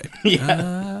right.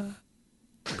 Yeah,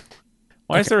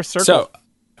 Why is there a circle? So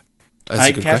that's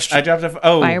a good question. I dropped a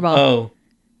Fireball. Oh,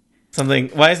 something.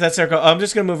 Why is that circle? Oh, I'm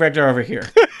just gonna move Regdar over here.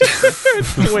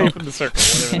 Away from the circle.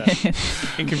 Whatever that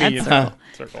is. Inconvenient That's-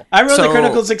 circle. I rolled a So-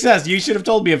 critical success. You should have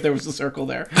told me if there was a circle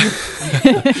there.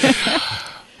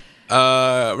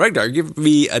 Regdar, give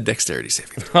me a dexterity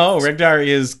saving throw. Oh, Regdar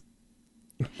is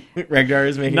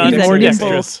making None a more dexterity nimble.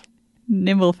 dexterous.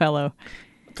 Nimble fellow.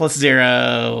 plus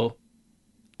 0.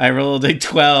 I rolled a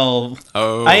 12.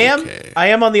 Oh, I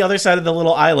am on the other side of the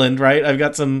little island, right? I've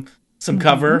got some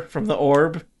cover from the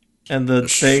orb and the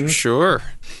thing. Sure.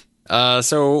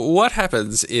 So what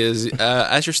happens is,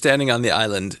 as you're standing on the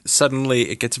island, suddenly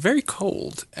it gets very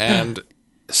cold, and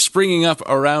springing up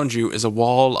around you is a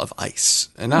wall of ice,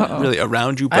 and not really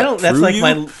around you, but I don't. That's through like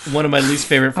you. one of my least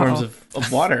favorite forms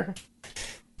of water.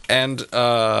 And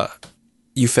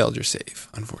you failed your save,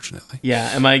 unfortunately. Yeah.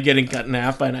 Am I getting cut in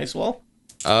half by an ice wall?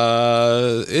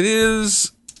 It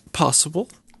is possible.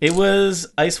 It was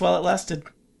ice while it lasted.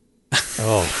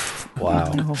 Oh,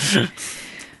 wow. You know,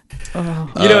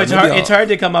 it's maybe hard. I'll- It's hard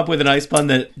to come up with an ice pun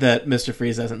that Mr.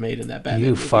 Freeze hasn't made in that Batman You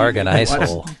movie. Fargan ice Watch-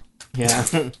 hole. Yeah.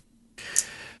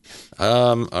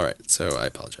 All right. So I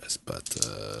apologize, but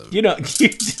You know,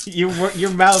 your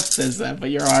mouth says that, but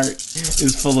your heart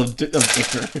is full of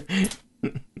ichor.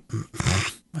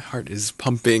 my heart is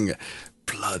pumping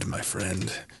blood, my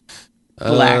friend.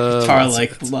 Black let's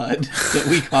tar-like blood that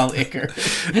we call ichor.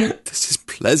 This is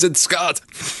pleasant, Scott.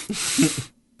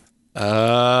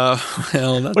 Well,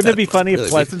 not Wouldn't it be funny really if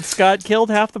Pleasant Scott killed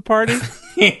half the party?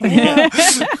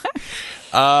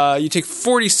 You take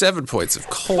 47 points of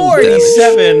cold damage.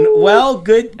 47. Well,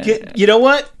 good. You know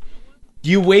what?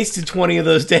 You wasted 20 of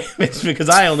those damage because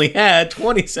I only had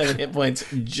 27 hit points,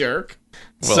 jerk.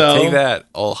 Well, so take that,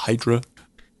 all Hydra.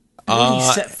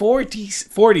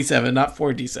 47, not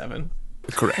 47.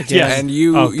 Correct. Yes. And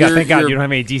you, Oh, God, thank God you're- you don't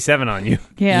have any D7 on you.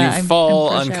 Yeah. you fall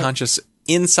I'm fresh out. unconscious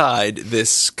inside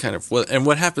this kind of. And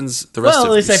what happens the rest Well,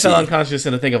 of at least you I fell see- unconscious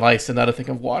in a thing of ice and not a thing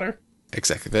of water.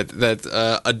 Exactly.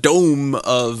 That a dome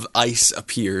of ice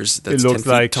appears. That's It looks 10 feet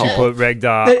like tall. you put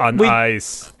Regdar That on we-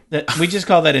 ice. We just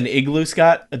call that an igloo,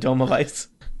 Scott, a dome of ice.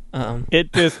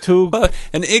 It is too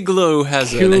An igloo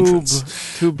has an cube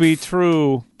entrance. to be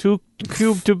true. Too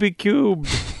cube to be cubed.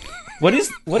 What is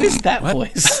that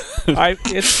voice?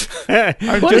 It's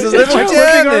I'm What just is working it, on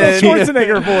Janet? a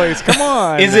Schwarzenegger voice. Come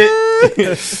on. Is it?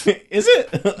 Is it?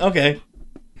 Okay.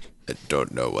 I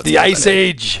don't know what The Ice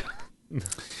Age.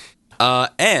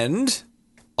 And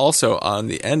also on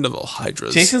the end of all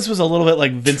Hydras. Jason's was a little bit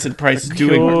like Vincent Price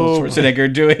doing what Arnold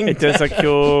Schwarzenegger doing. It is a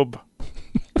cube.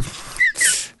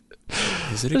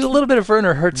 Is it There's a little bit of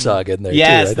Werner Herzog in there, too. I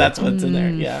Yes, think. that's what's in there.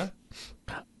 Yeah.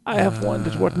 I have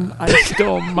wondered what an ice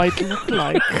dome might look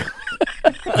like.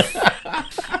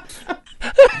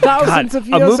 thousands of A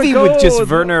years movie ago. with just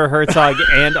Werner Herzog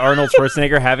and Arnold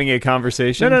Schwarzenegger having a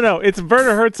conversation. No. It's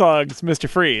Werner Herzog's Mr.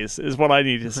 Freeze is what I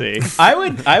need to see. I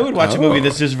would watch a movie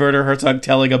that's just Werner Herzog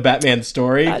telling a Batman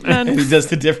story, and he does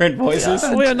the different voices.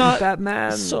 We're not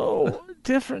Batman. So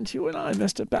different, you and I,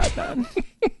 Mr. Batman.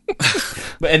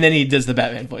 And then he does the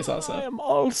Batman voice I also. am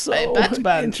also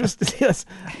Batman. interested. Yes,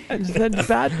 and then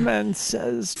Batman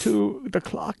says to the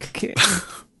Clock King,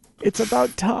 "It's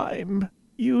about time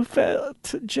you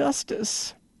felt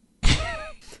justice."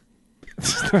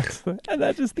 And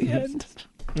that is the end.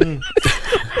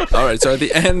 All right, so at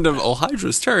the end of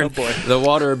Olhydra's turn, the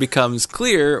water becomes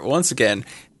clear once again,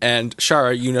 and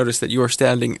Shara, you notice that you are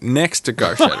standing next to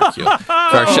Gar Shatterkeel.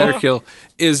 Gar Shatterkeel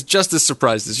is just as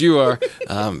surprised as you are,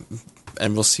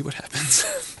 and we'll see what happens.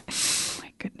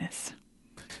 My goodness.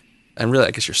 And really,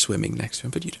 I guess you're swimming next to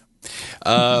him, but you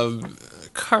don't.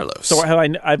 Carlos, So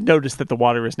I've noticed that the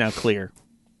water is now clear.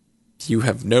 you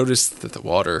have noticed that the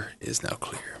water is now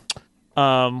clear.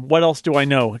 What else do I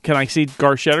know? Can I see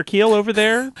Gar Shatterkeel over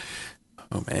there?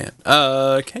 Oh, man.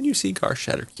 Can you see Gar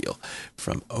Shatterkeel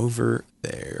from over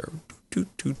there?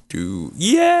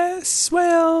 Yes,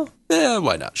 well,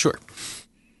 why not? Sure.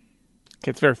 Okay,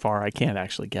 it's very far. I can't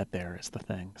actually get there is the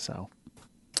thing, so.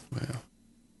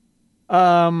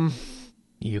 Well,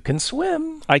 You can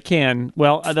swim. I can.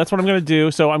 Well, that's what I'm going to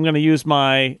do. So I'm going to use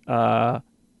my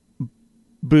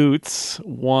boots.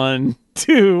 1,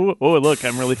 2. Oh, look,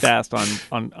 I'm really fast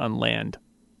on land.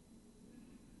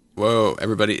 whoa,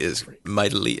 everybody is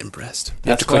mightily impressed. You have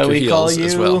That's to click why your we call heels you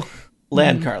as well.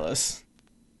 Land Carlos.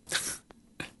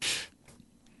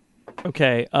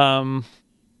 Okay.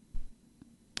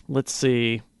 Let's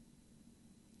see.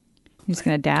 He's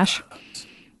going to dash.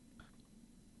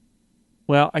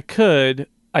 Well, I could.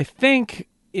 I think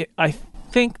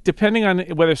depending on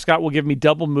whether Scott will give me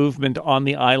double movement on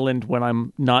the island when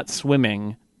I'm not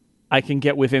swimming, I can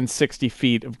get within 60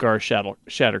 feet of Gar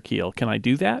Shatterkeel. Can I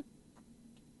do that?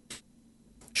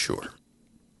 Sure.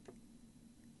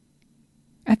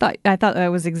 I thought that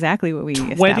was exactly what we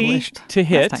 20 established to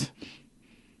hit. last time.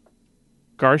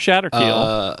 Gar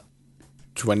Shatterkeel.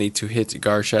 20 to hit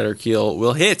Gar Shatterkeel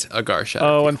will hit a Gar Shatterkeel.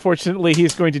 Oh, unfortunately,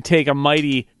 he's going to take a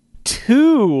mighty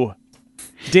 2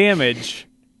 damage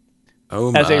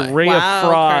Oh, my. as a ray Wow, of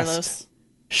frost Carlos.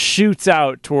 shoots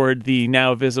out toward the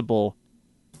now visible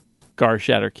Gar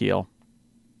Shatterkeel.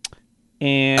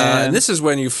 And this is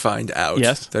when you find out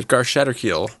Yes. that Gar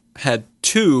Shatterkeel had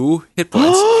 2 hit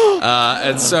points.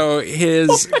 And so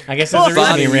his... I guess there's a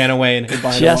reason he Body. ran away and hid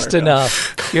behind Just the water.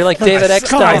 enough. You're like David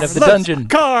Eckstein of the dungeon.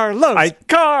 Carlos!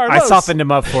 I softened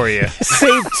him up for you.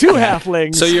 Saved 2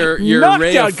 halflings. So your knocked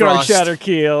ray out of Gar frost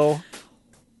Shatterkeel.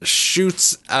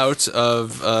 shoots out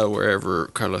of wherever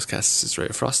Carlos casts his ray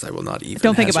of frost. I will not even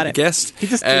Don't think hazard about a it. guess. He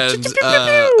just And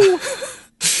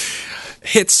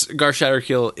hits Gar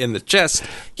Shatterkeel in the chest.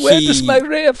 Where does my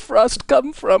ray of frost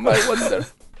come from, I wonder?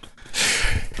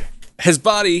 His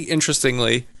body,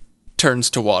 interestingly,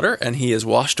 turns to water, and he is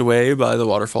washed away by the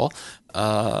waterfall.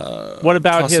 What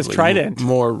about his Possibly trident?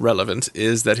 More relevant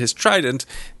is that his trident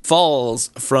falls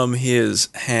from his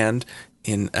hand.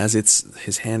 As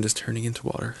his hand is turning into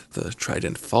water, the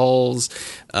trident falls,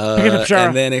 it up, Shara.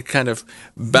 and then it kind of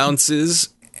bounces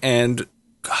and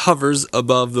hovers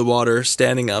above the water,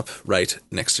 standing up right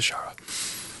next to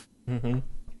Shara.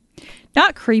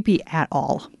 Not creepy at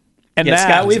all. And Yeah, that,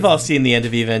 Scott, we've all seen the end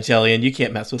of Evangelion. You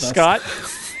can't mess with us. Scott,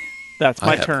 that's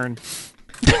my have. turn.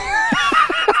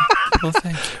 Well,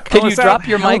 thank you. Can you was that? drop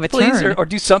your Hell of mic, a please, turn. or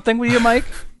do something with your mic?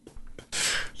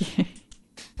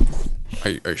 Are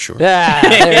you sure? Ah,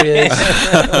 there it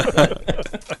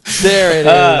is. There it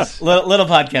is. Little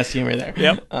podcast humor there.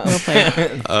 Yep. We'll play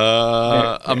it.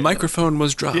 A microphone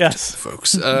was dropped, Yes.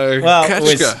 folks. Well, it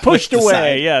was Kachka. Pushed away,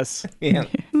 aside. yes. Yeah.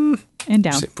 And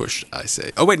down. Say push, I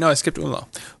say. Oh, wait, no, I skipped Umlal.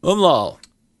 Umlal.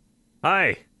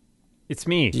 Hi, it's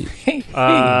me. Hey,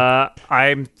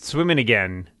 I'm swimming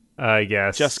again, I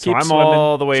guess. Just so keep I'm swimming.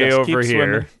 all the way Just over keep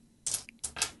here.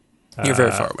 You're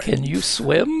very far away. can you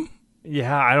swim?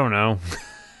 Yeah, I don't know.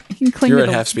 You can cling You're to at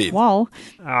the half speed. wall.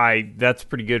 That's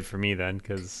pretty good for me then,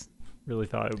 because really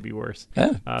thought it would be worse.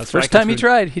 Yeah. So I First can time he swim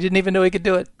tried, he didn't even know he could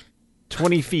do it.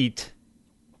 20 feet.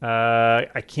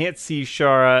 I can't see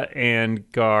Shara and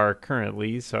Gar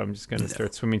currently, so I'm just going to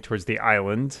start swimming towards the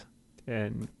island.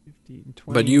 10, 15,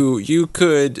 20. But you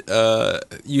could,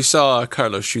 you saw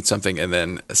Carlos shoot something and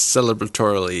then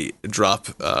celebratorily drop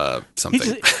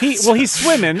something. He's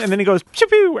swimming, and then he goes pew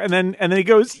pew, and then he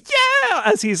goes yeah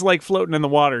as he's like floating in the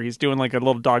water. He's doing like a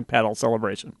little dog paddle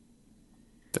celebration.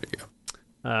 There you go.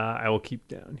 I will keep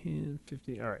down here.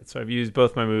 50. All right, so I've used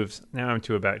both my moves. Now I'm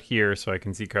to about here, so I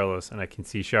can see Carlos and I can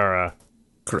see Shara.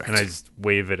 Correct. And I just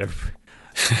wave at her.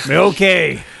 Me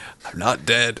okay. I'm not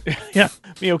dead. Yeah,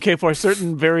 me okay for a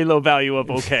certain very low value of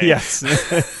okay. Yes.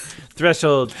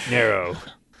 Threshold narrow.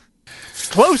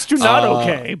 Close to not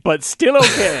okay, but still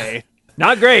okay.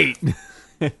 Not great.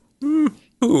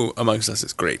 Who amongst us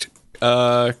is great?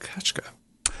 Kachka.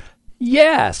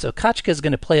 Yeah, so Kachka's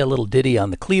going to play a little ditty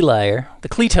on the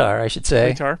Kleetar, I should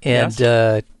say. Kleetar, and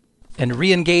yes. And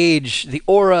re-engage the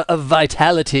aura of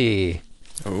vitality.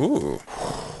 Ooh.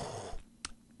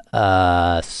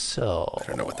 So I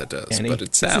don't know what that does, Annie? but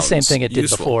it sounds it's the same thing it did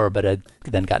useful. before, but it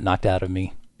then got knocked out of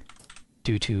me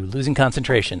due to losing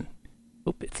concentration.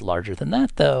 Oop, it's larger than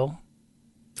that, though.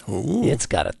 Ooh. It's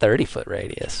got a 30-foot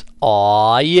radius.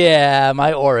 Aw, yeah,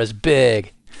 my aura's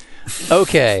big.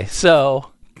 Okay, so...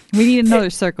 We need another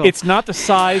circle. It's not the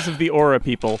size of the aura,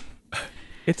 people.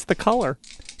 It's the color.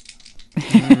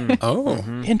 Oh.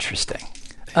 Interesting.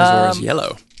 His aura's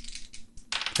yellow.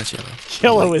 That's yellow.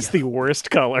 Yellow is the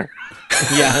worst color.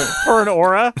 Yeah. For an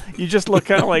aura, you just look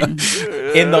kind of like...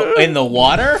 In the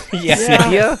water?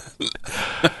 Yeah.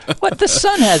 What? The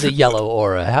sun has a yellow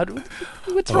aura.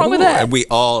 What's wrong with that? And we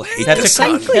all hate That's the a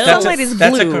sun. Technically, sunlight is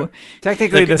blue.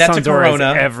 Technically, the That's a sun's aura is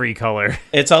corona. every color.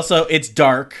 It's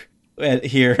dark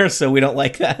here, so we don't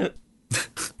like that.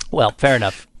 Well, fair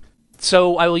enough.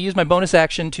 So I will use my bonus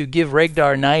action to give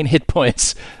Regdar 9 hit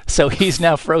points, so he's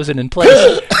now frozen in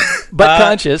place, but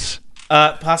conscious.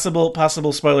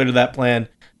 Possible spoiler to that plan.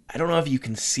 I don't know if you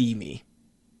can see me.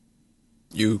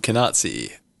 You cannot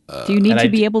see. Do you need and to I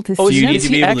be d- able to Do see you them? need to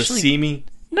be able to actually- see me?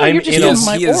 No, I'm you're just in in a-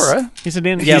 my he is- aura. He's in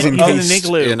Yeah, he's in but- an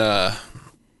igloo. in a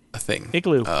thing.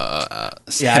 Igloo.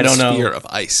 Yeah, I don't know. Hemisphere of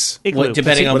ice. Igloo. What,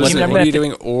 depending on What is what it? I'm What are gonna you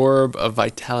have doing? Orb of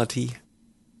vitality.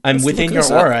 I'm Let's within look your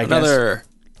this up. aura, I guess. Another.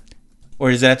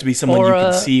 Or does it have to be someone you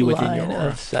Aura can see within line your aura?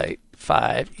 of sight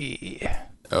 5e.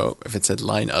 Oh, if it said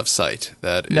line of sight,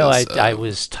 that No, is. I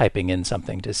was typing in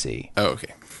something to see. Oh,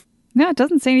 okay. No, it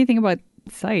doesn't say anything about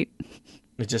sight.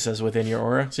 It just says within your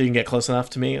aura, so you can get close enough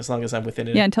to me as long as I'm within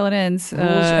it. Yeah, until it ends. Rules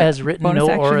as written, bonus no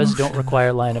action. auras don't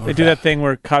require line of They do that thing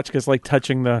where Kachka's like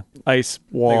touching the ice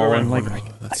wall go and around.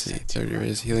 like Let's see. So there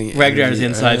is healing. Ragnar is energy,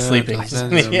 inside sleeping.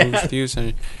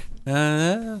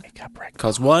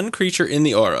 Cause one creature in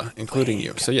the aura, including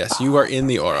you. So yes, you are in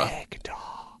the aura.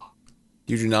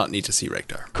 You do not need to see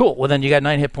Regdar. Cool. Well, then you got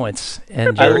 9 hit points,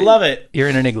 and I love it. you're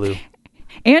in an igloo.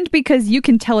 And because you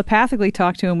can telepathically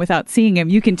talk to him without seeing him,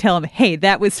 you can tell him, hey,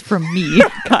 that was from me,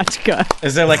 Kachka.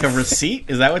 Is there like a receipt?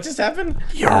 Is that what just happened?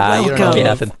 You don't know welcome.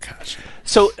 nothing.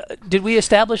 So, did we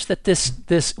establish that this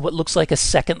what looks like a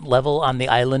second level on the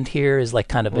island here is like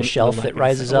kind of a shelf that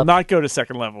rises I'll up? not go to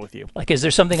second level with you. Like, is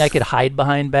there something I could hide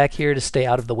behind back here to stay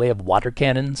out of the way of water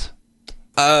cannons?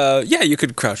 Yeah, you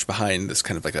could crouch behind this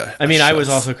kind of like a. I mean, I was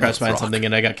shelf also crouched of behind rock. something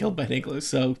and I got killed by an igloo,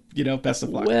 so, best of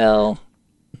luck. Well,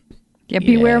 Yeah,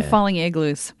 beware of Yeah. falling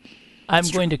igloos. I'm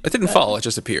going to It didn't fall; it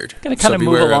just appeared. kind of move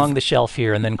beware of- along the shelf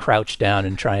here and then crouch down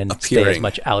and try and stay as Appearing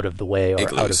much out of the way or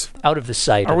igloos. out of the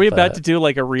sight. Are we of, about to do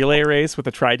like a relay race with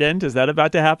a trident? Is that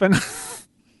about to happen?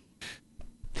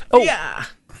 Oh, Yeah.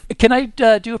 can I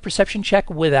do a perception check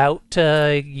without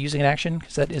using an action?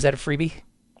 Is that a freebie?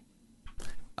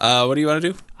 What do you want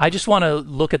to do? I just want to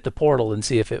look at the portal and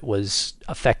see if it was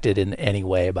affected in any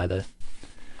way by the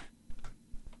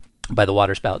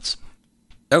water spouts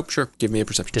Oh, sure. Give me a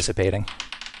perception. dissipating.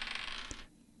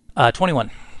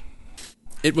 21.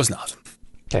 It was not.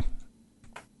 Okay.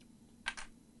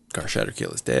 Gar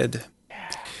Shatterkill is dead.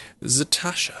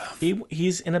 Zatasha.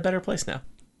 He's in a better place now.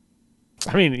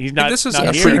 I mean, he's not. This is not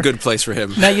a here. pretty good place for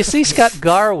him. Now you see, Scott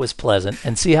Gar was pleasant,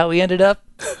 and see how he ended up.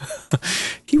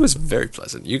 He was very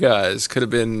pleasant. You guys could have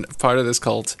been part of this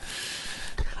cult.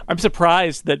 I'm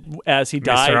surprised that as he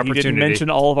died, he didn't opportunity. mention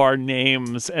all of our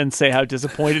names and say how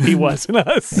disappointed he was in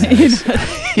us.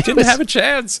 He didn't have a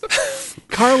chance.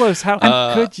 Carlos, how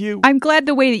could you? I'm glad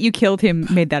the way that you killed him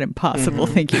made that impossible.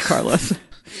 Thank you, Carlos.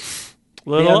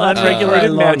 Little Yeah, unregulated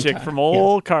a long magic time. from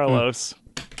old Carlos.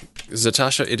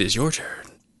 Zatasha, it is your turn.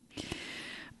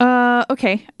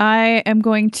 Okay. I am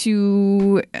going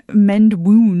to mend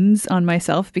wounds on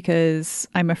myself because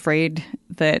I'm afraid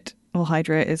that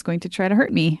Hydra is going to try to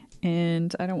hurt me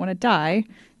and I don't want to die.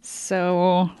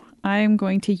 So I'm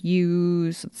going to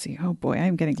use, let's see. Oh boy,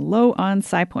 I'm getting low on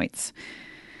psi points.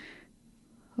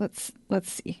 Let's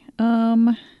see.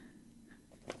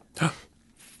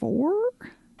 4?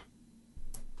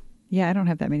 Yeah, I don't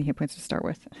have that many hit points to start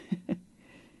with.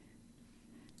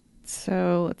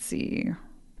 So let's see.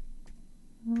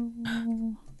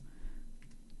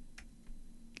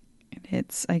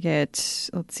 And I get,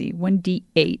 let's see,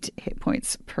 1d8 hit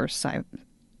points per side.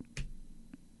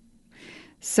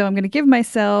 So I'm going to give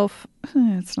myself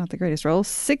it's not the greatest roll.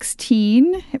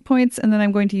 16 hit points, and then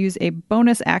I'm going to use a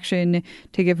bonus action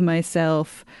to give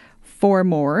myself 4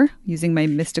 more using my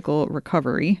mystical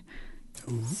recovery.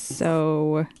 Ooh.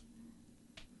 So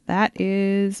that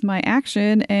is my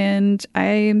action, and I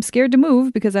am scared to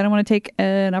move because I don't want to take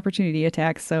an opportunity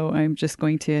attack. So I'm just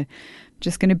going to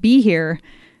be here,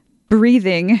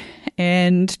 breathing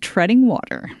and treading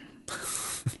water.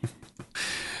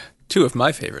 2 of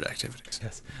my favorite activities.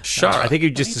 Yes. Shara. I think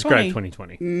you just described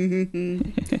 2020. Mm-hmm.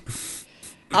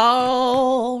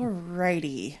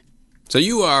 Alrighty. So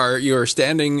you're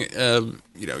standing,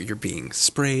 you're being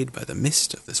sprayed by the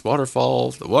mist of this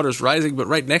waterfall. The water's rising, but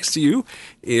right next to you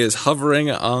is hovering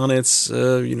on its,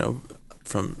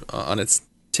 on its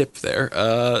tip there,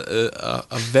 a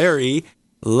very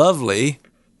lovely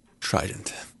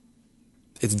trident.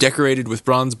 It's decorated with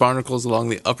bronze barnacles along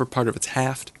the upper part of its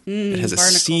haft. It has a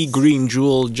sea green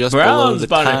jewel just below the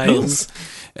tines,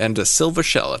 and a silver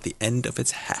shell at the end of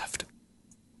its haft.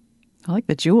 I like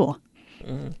the jewel.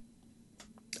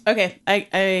 Okay,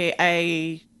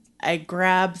 I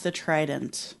grab the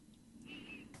trident.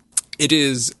 It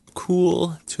is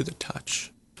cool to the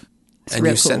touch, and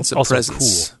real you cool. sense a Also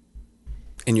presence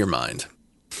in your mind.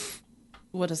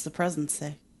 What does the present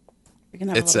say? We can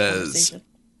have a It little says, conversation.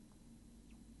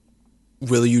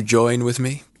 "Will you join with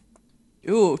me?"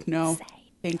 Ooh, no.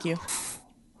 Thank you.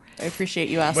 I appreciate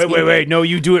you asking. Wait. No,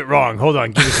 you do it wrong. Hold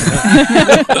on. Give it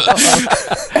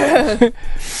to me.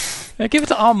 Give it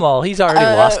to Amlal. He's already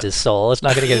lost his soul. It's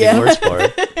not going to get any worse for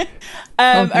it.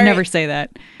 Never say that.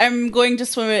 I'm going to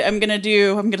swim it. I'm going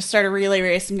to start a relay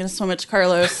race. I'm going to swim it to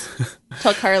Carlos.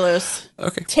 Tell Carlos.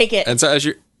 Okay, Take it. And so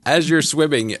as you're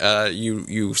swimming,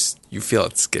 you feel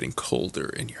it's getting colder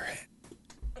in your hand.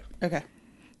 Okay.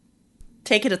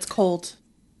 Take it. It's cold.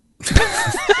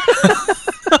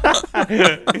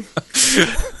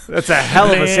 That's a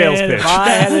hell of a sales pitch. If I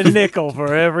had a nickel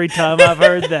for every time I've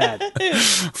heard that.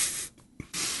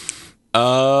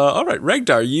 All right,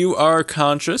 Regdar, you are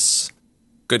conscious.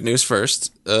 Good news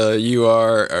first. You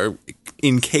are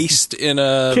encased in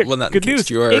a not Good encased. news.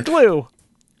 You are Igloo.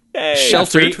 Hey.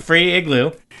 sheltered Free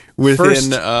igloo.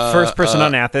 within First person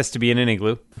on Athos to be in an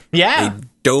igloo. Yeah. a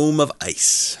dome of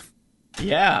ice.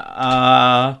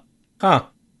 Yeah.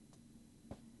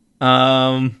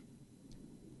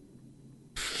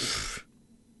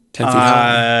 10 feet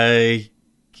high.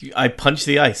 I punch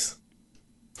the ice.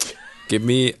 Give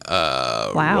me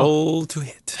a roll to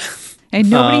hit. And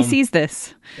nobody sees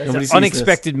this. Nobody sees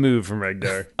Unexpected move from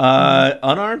Regdar. this.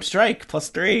 Unarmed strike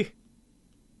 +3.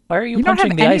 Why are you, You don't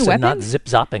punching have the any ice and not weapons?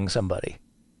 zip-zopping somebody?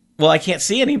 Well, I can't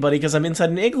see anybody because I'm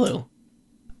inside an igloo.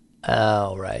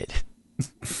 Oh, right.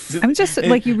 I'm just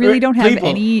like, you really don't have People.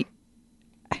 any.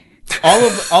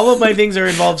 All of my things are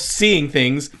involved seeing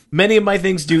things. Many of my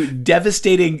things do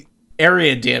devastating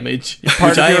area damage.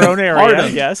 Part of your own area,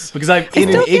 yes. Because I'm I in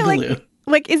still an feel igloo.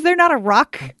 like, is there not a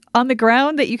rock on the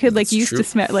ground that you could use true. to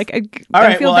smell? Like, All I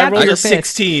right, feel well, I bad for rolled your a fist.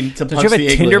 16 to Don't punch you have the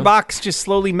a igloo. tinderbox? Just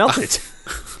slowly melt it.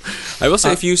 I will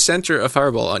say, if you center a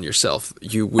fireball on yourself,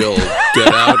 you will get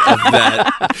out of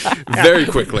that very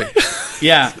quickly.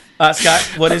 Yeah. Scott,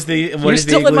 what is the You're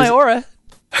still in my aura.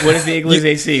 What is the igloo's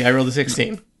AC? I rolled a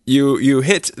 16. You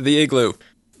hit the igloo.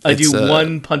 I It's, do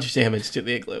 1 punch damage to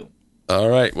the igloo. All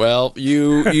right. Well,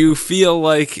 you feel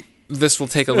like this will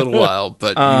take a little while,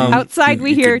 but Outside,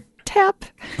 we hear tap.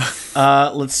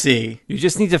 Let's see. You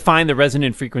just need to find the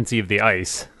resonant frequency of the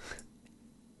ice.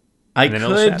 I And then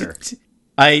it'll could. shatter.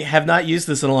 I have not used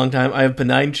this in a long time. I have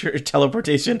benign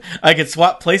teleportation. I could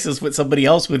swap places with somebody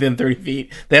else within 30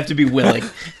 feet. They have to be willing.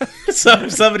 So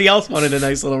if somebody else wanted a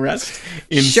nice little rest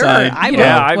inside. I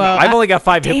Yeah, will. I've only got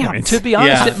 5 hit damn. points. To be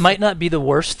honest, Yeah. it might not be the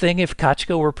worst thing if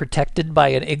Kachko were protected by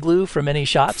an igloo from any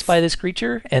shots by this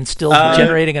creature and still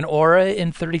generating an aura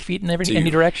in 30 feet in any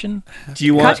direction. Do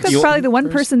you want? Kachka's probably the one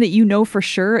person that you know for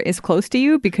sure is close to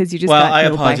you because you just Well, got I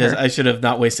killed by apologize. her. I should have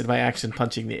not wasted my action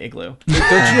punching the igloo.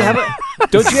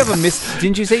 Don't you have a mist?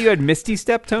 Didn't you say you had Misty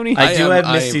Step, Tony? I do have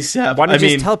I- Misty Step. Why don't I you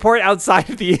mean, just teleport outside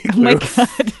of the igloo? Oh my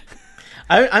god.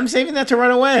 I'm saving that to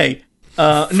run away.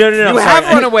 No. You sorry. have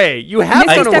run away. You have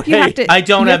Misty run Step, you away. have to. I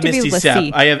don't you have to be Misty able to Step.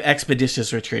 see. I have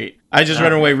Expeditious Retreat. I just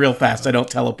run away real fast. I don't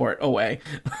teleport away.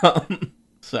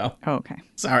 So Oh, okay.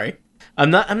 sorry. I'm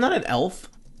not an elf.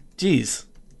 Jeez,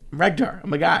 I'm Regdar.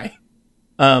 I'm a guy.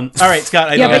 All right, Scott.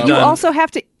 I Yeah, think but I've you done. also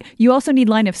have to. You also need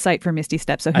line of sight for Misty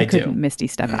Step, so he I do. couldn't Misty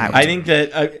Step out. I think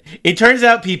that it turns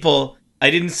out, people, I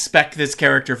didn't spec this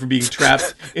character for being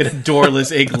trapped in a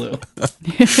doorless igloo.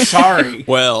 Sorry.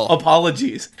 well,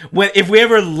 Apologies. If we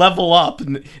ever level up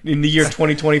in the year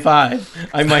 2025,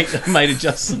 I might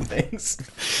adjust some things.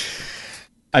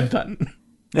 I'm done.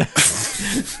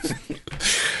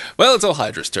 Well, it's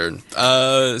Alhydra's turn.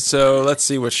 So let's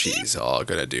see what she's all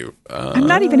gonna do. I'm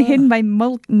not even hidden by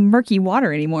murky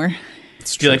water anymore.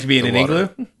 Do you like to be in an igloo?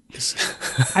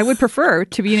 I would prefer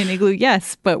to be in an igloo,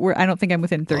 yes, but I don't think I'm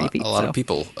within 30 feet. A lot so. of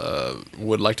people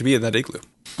would like to be in that igloo.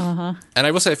 Uh-huh. And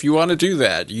I will say, if you want to do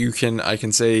that, I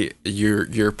can say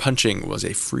your punching was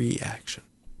a free action.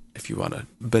 If you want to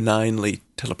benignly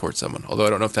teleport someone, although I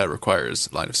don't know if that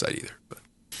requires line of sight either. But.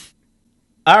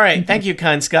 All right, thank you,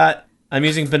 kind Scott. I'm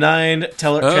using benign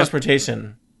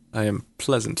transportation. I am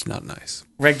pleasant, not nice.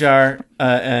 Regdar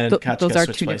and Kachka those are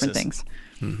switch two places. different things.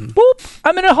 Mm-hmm. Boop!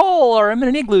 I'm in a hole, or I'm in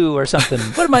an igloo, or something.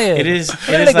 What am I in? It is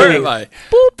Where am like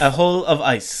I? a hole of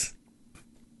ice.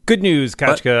 Good news,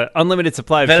 Kachka. Unlimited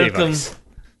supply of shave Welcome. ice.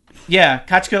 Yeah,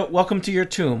 Kachka, welcome to your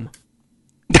tomb.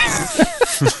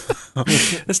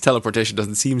 This teleportation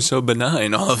doesn't seem so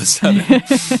benign all of a sudden.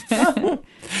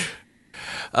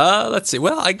 Let's see.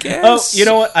 Well, I guess. Oh, you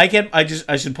know what? I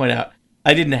should point out,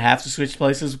 I didn't have to switch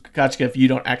places, Kachka, if you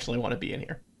don't actually want to be in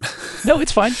here. No,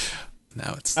 it's fine.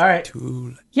 Now it's All right. too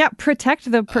late. Yeah, protect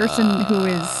the person who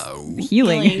is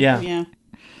healing. Yeah.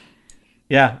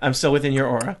 Yeah, I'm still within your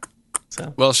aura.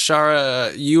 So Well,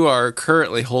 Shara, you are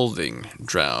currently holding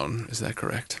Drown. Is that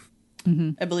correct?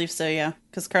 I believe so, yeah.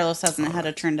 Because Carlos hasn't had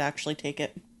a turn to actually take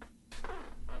it.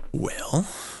 Well,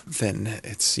 then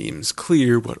it seems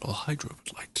clear what Alhydra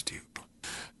would like to do.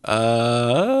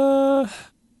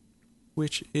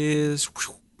 Which is...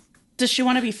 Does she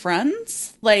want to be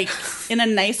friends? Like, in a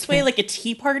nice way? Like a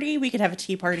tea party? We could have a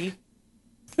tea party.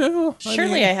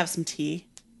 Surely I have some tea.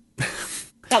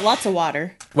 Got lots of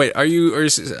water. Wait, are you... I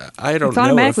don't It's know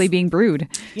automatically if being brewed.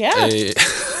 Yeah.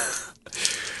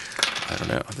 I don't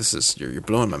know. This is... You're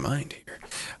blowing my mind here.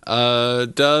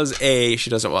 She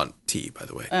doesn't want tea, by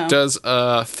the way. Oh. Does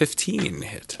 15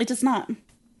 hit? It does not.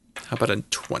 How about a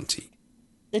 20?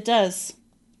 It does.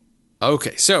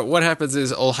 Okay, so what happens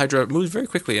is Alhydra moves very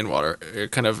quickly in water.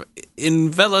 It kind of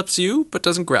envelops you, but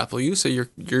doesn't grapple you. So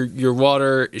your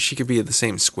water, she could be in the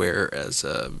same square as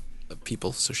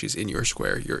people. So she's in your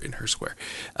square, you're in her square.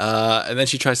 And then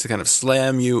she tries to kind of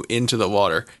slam you into the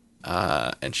water.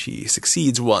 And she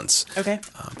succeeds once. Okay.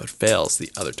 But fails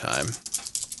the other time.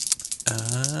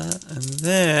 And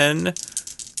then...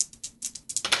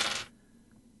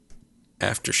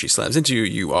 After she slams into you,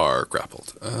 you are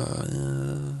grappled.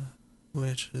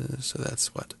 Which is... So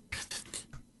that's what?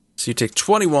 So you take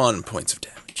 21 points of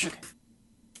damage.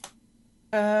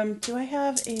 Okay. Do I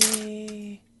have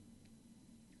a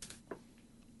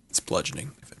It's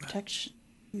bludgeoning, if it matters. protection?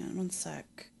 Hang on 1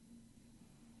 sec.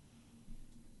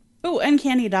 Oh,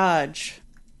 uncanny dodge.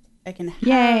 I can have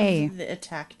Yay. the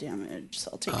attack damage. So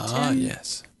I'll take 10. Ah,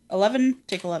 yes. 11.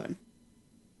 Take 11.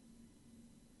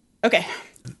 Okay.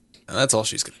 And that's all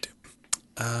she's going to do.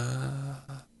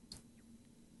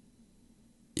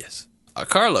 Yes.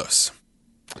 Carlos.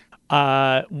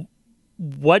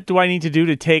 What do I need to do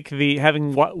to take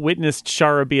having witnessed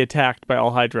Shara be attacked by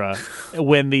Alhydra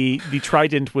when the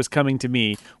trident was coming to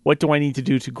me? What do I need to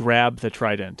do to grab the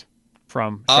trident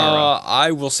from Shara?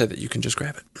 I will say that you can just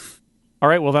grab it. All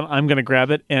right, well then I'm going to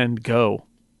grab it and go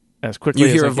as quickly You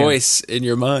as hear I a can. voice in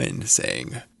your mind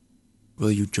saying,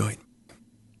 "Will you join?"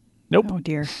 Nope. Oh,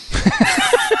 dear.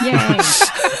 Yay.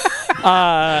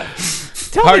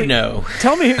 hard no.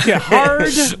 Tell me,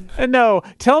 hard no.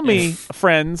 Tell me,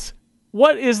 friends,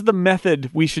 what is the method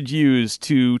we should use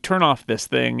to turn off this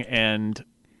thing and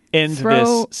end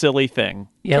this silly thing?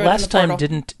 Yeah, Throw it in last the time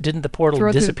portal. didn't the portal Throw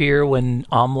it through- disappear when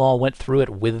Amlal went through it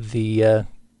with the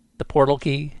portal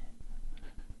key?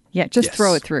 Yeah, just Yes.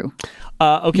 throw it through.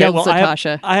 Okay, Yelled well,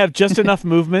 Zatasha. I have just enough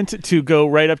movement to go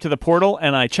right up to the portal,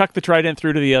 and I chuck the trident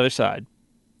through to the other side.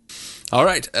 All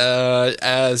right.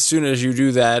 As soon as you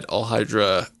do that,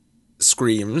 Alhydra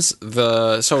screams.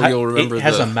 You'll remember it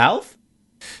has a mouth?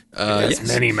 yes.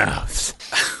 Many mouths.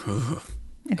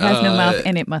 It has no mouth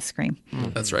and it must scream.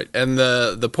 That's right. And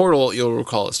the portal, you'll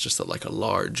recall, is just like a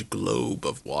large globe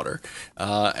of water.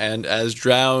 And as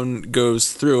Drown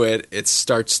goes through it, it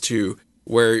starts to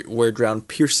where Drown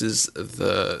pierces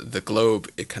the globe,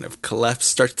 it kind of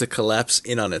starts to collapse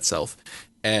in on itself,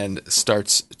 and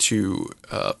starts to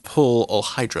pull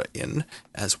Alhydra in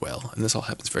as well. And this all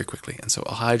happens very quickly. And so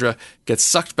Alhydra gets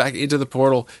sucked back into the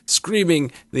portal,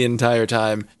 screaming the entire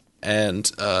time, and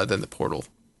then the portal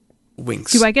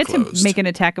winks. Do I get closed. to make an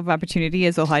attack of opportunity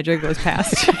as Alhydra goes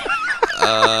past?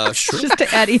 Sure. Just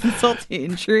to add insult to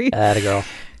injury. Atta girl.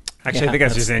 Actually, I think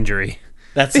that's just injury.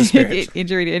 That's the spirit.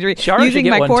 Injury to injury. Shara should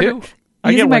get one, too.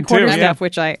 I get Using my one, too, quarterstaff, yeah.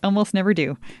 which I almost never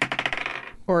do.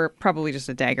 Or probably just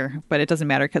a dagger, but it doesn't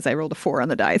matter because I rolled a 4 on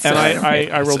the die. So And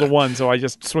I rolled a 1, so I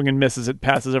just swing and miss as it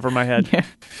passes over my head. yeah.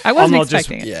 I wasn't Almal just-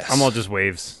 expecting it. Yes. I'm all just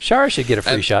waves. Shara should get a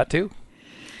free shot too.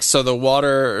 So the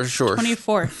water, sure.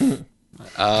 24.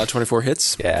 24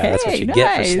 hits. Yeah, that's what Hey, you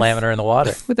get for nice. slamming her in the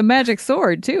water. With a magic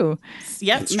sword, too.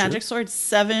 Yep, magic sword,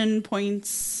 7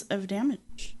 points of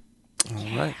damage.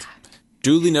 All right.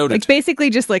 Duly noted. It's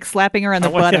basically just like slapping her on the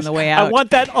butt on the way out. I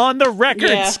want that on the record,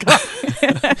 Yeah. Scott.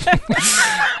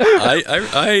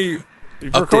 I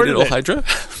recorded updated Old it. Hydra.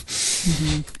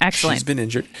 Excellent. She's been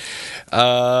injured.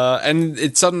 And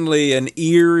it's suddenly an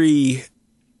eerie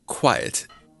quiet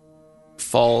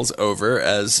falls over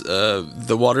as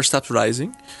the water stops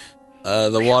rising.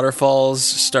 The waterfalls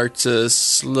start to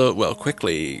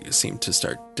quickly seem to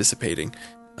start dissipating.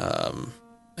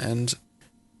 And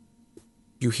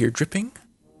you hear dripping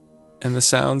and the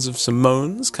sounds of some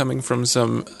moans coming from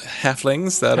some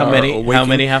halflings that How are many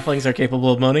awaking. halflings are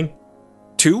capable of moaning?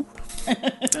 2.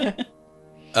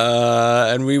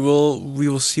 And we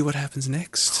will see what happens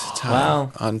next time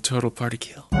Wow. on Total Party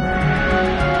Kill.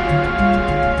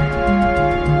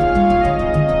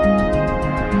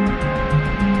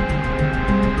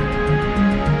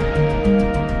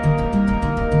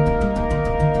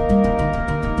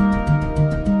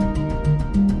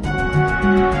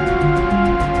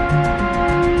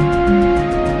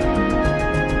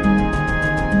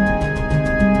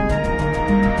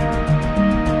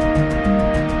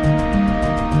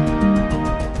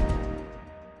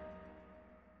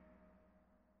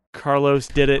 Carlos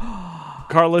did it.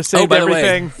 Carlos saved by the way,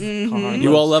 everything. Carlos,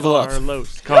 you all level up.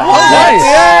 Carlos. Yay!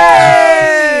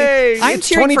 I'm It's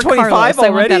cheering for 2025 Carlos. I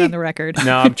want that already? on the record.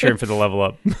 No, I'm cheering for the level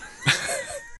up.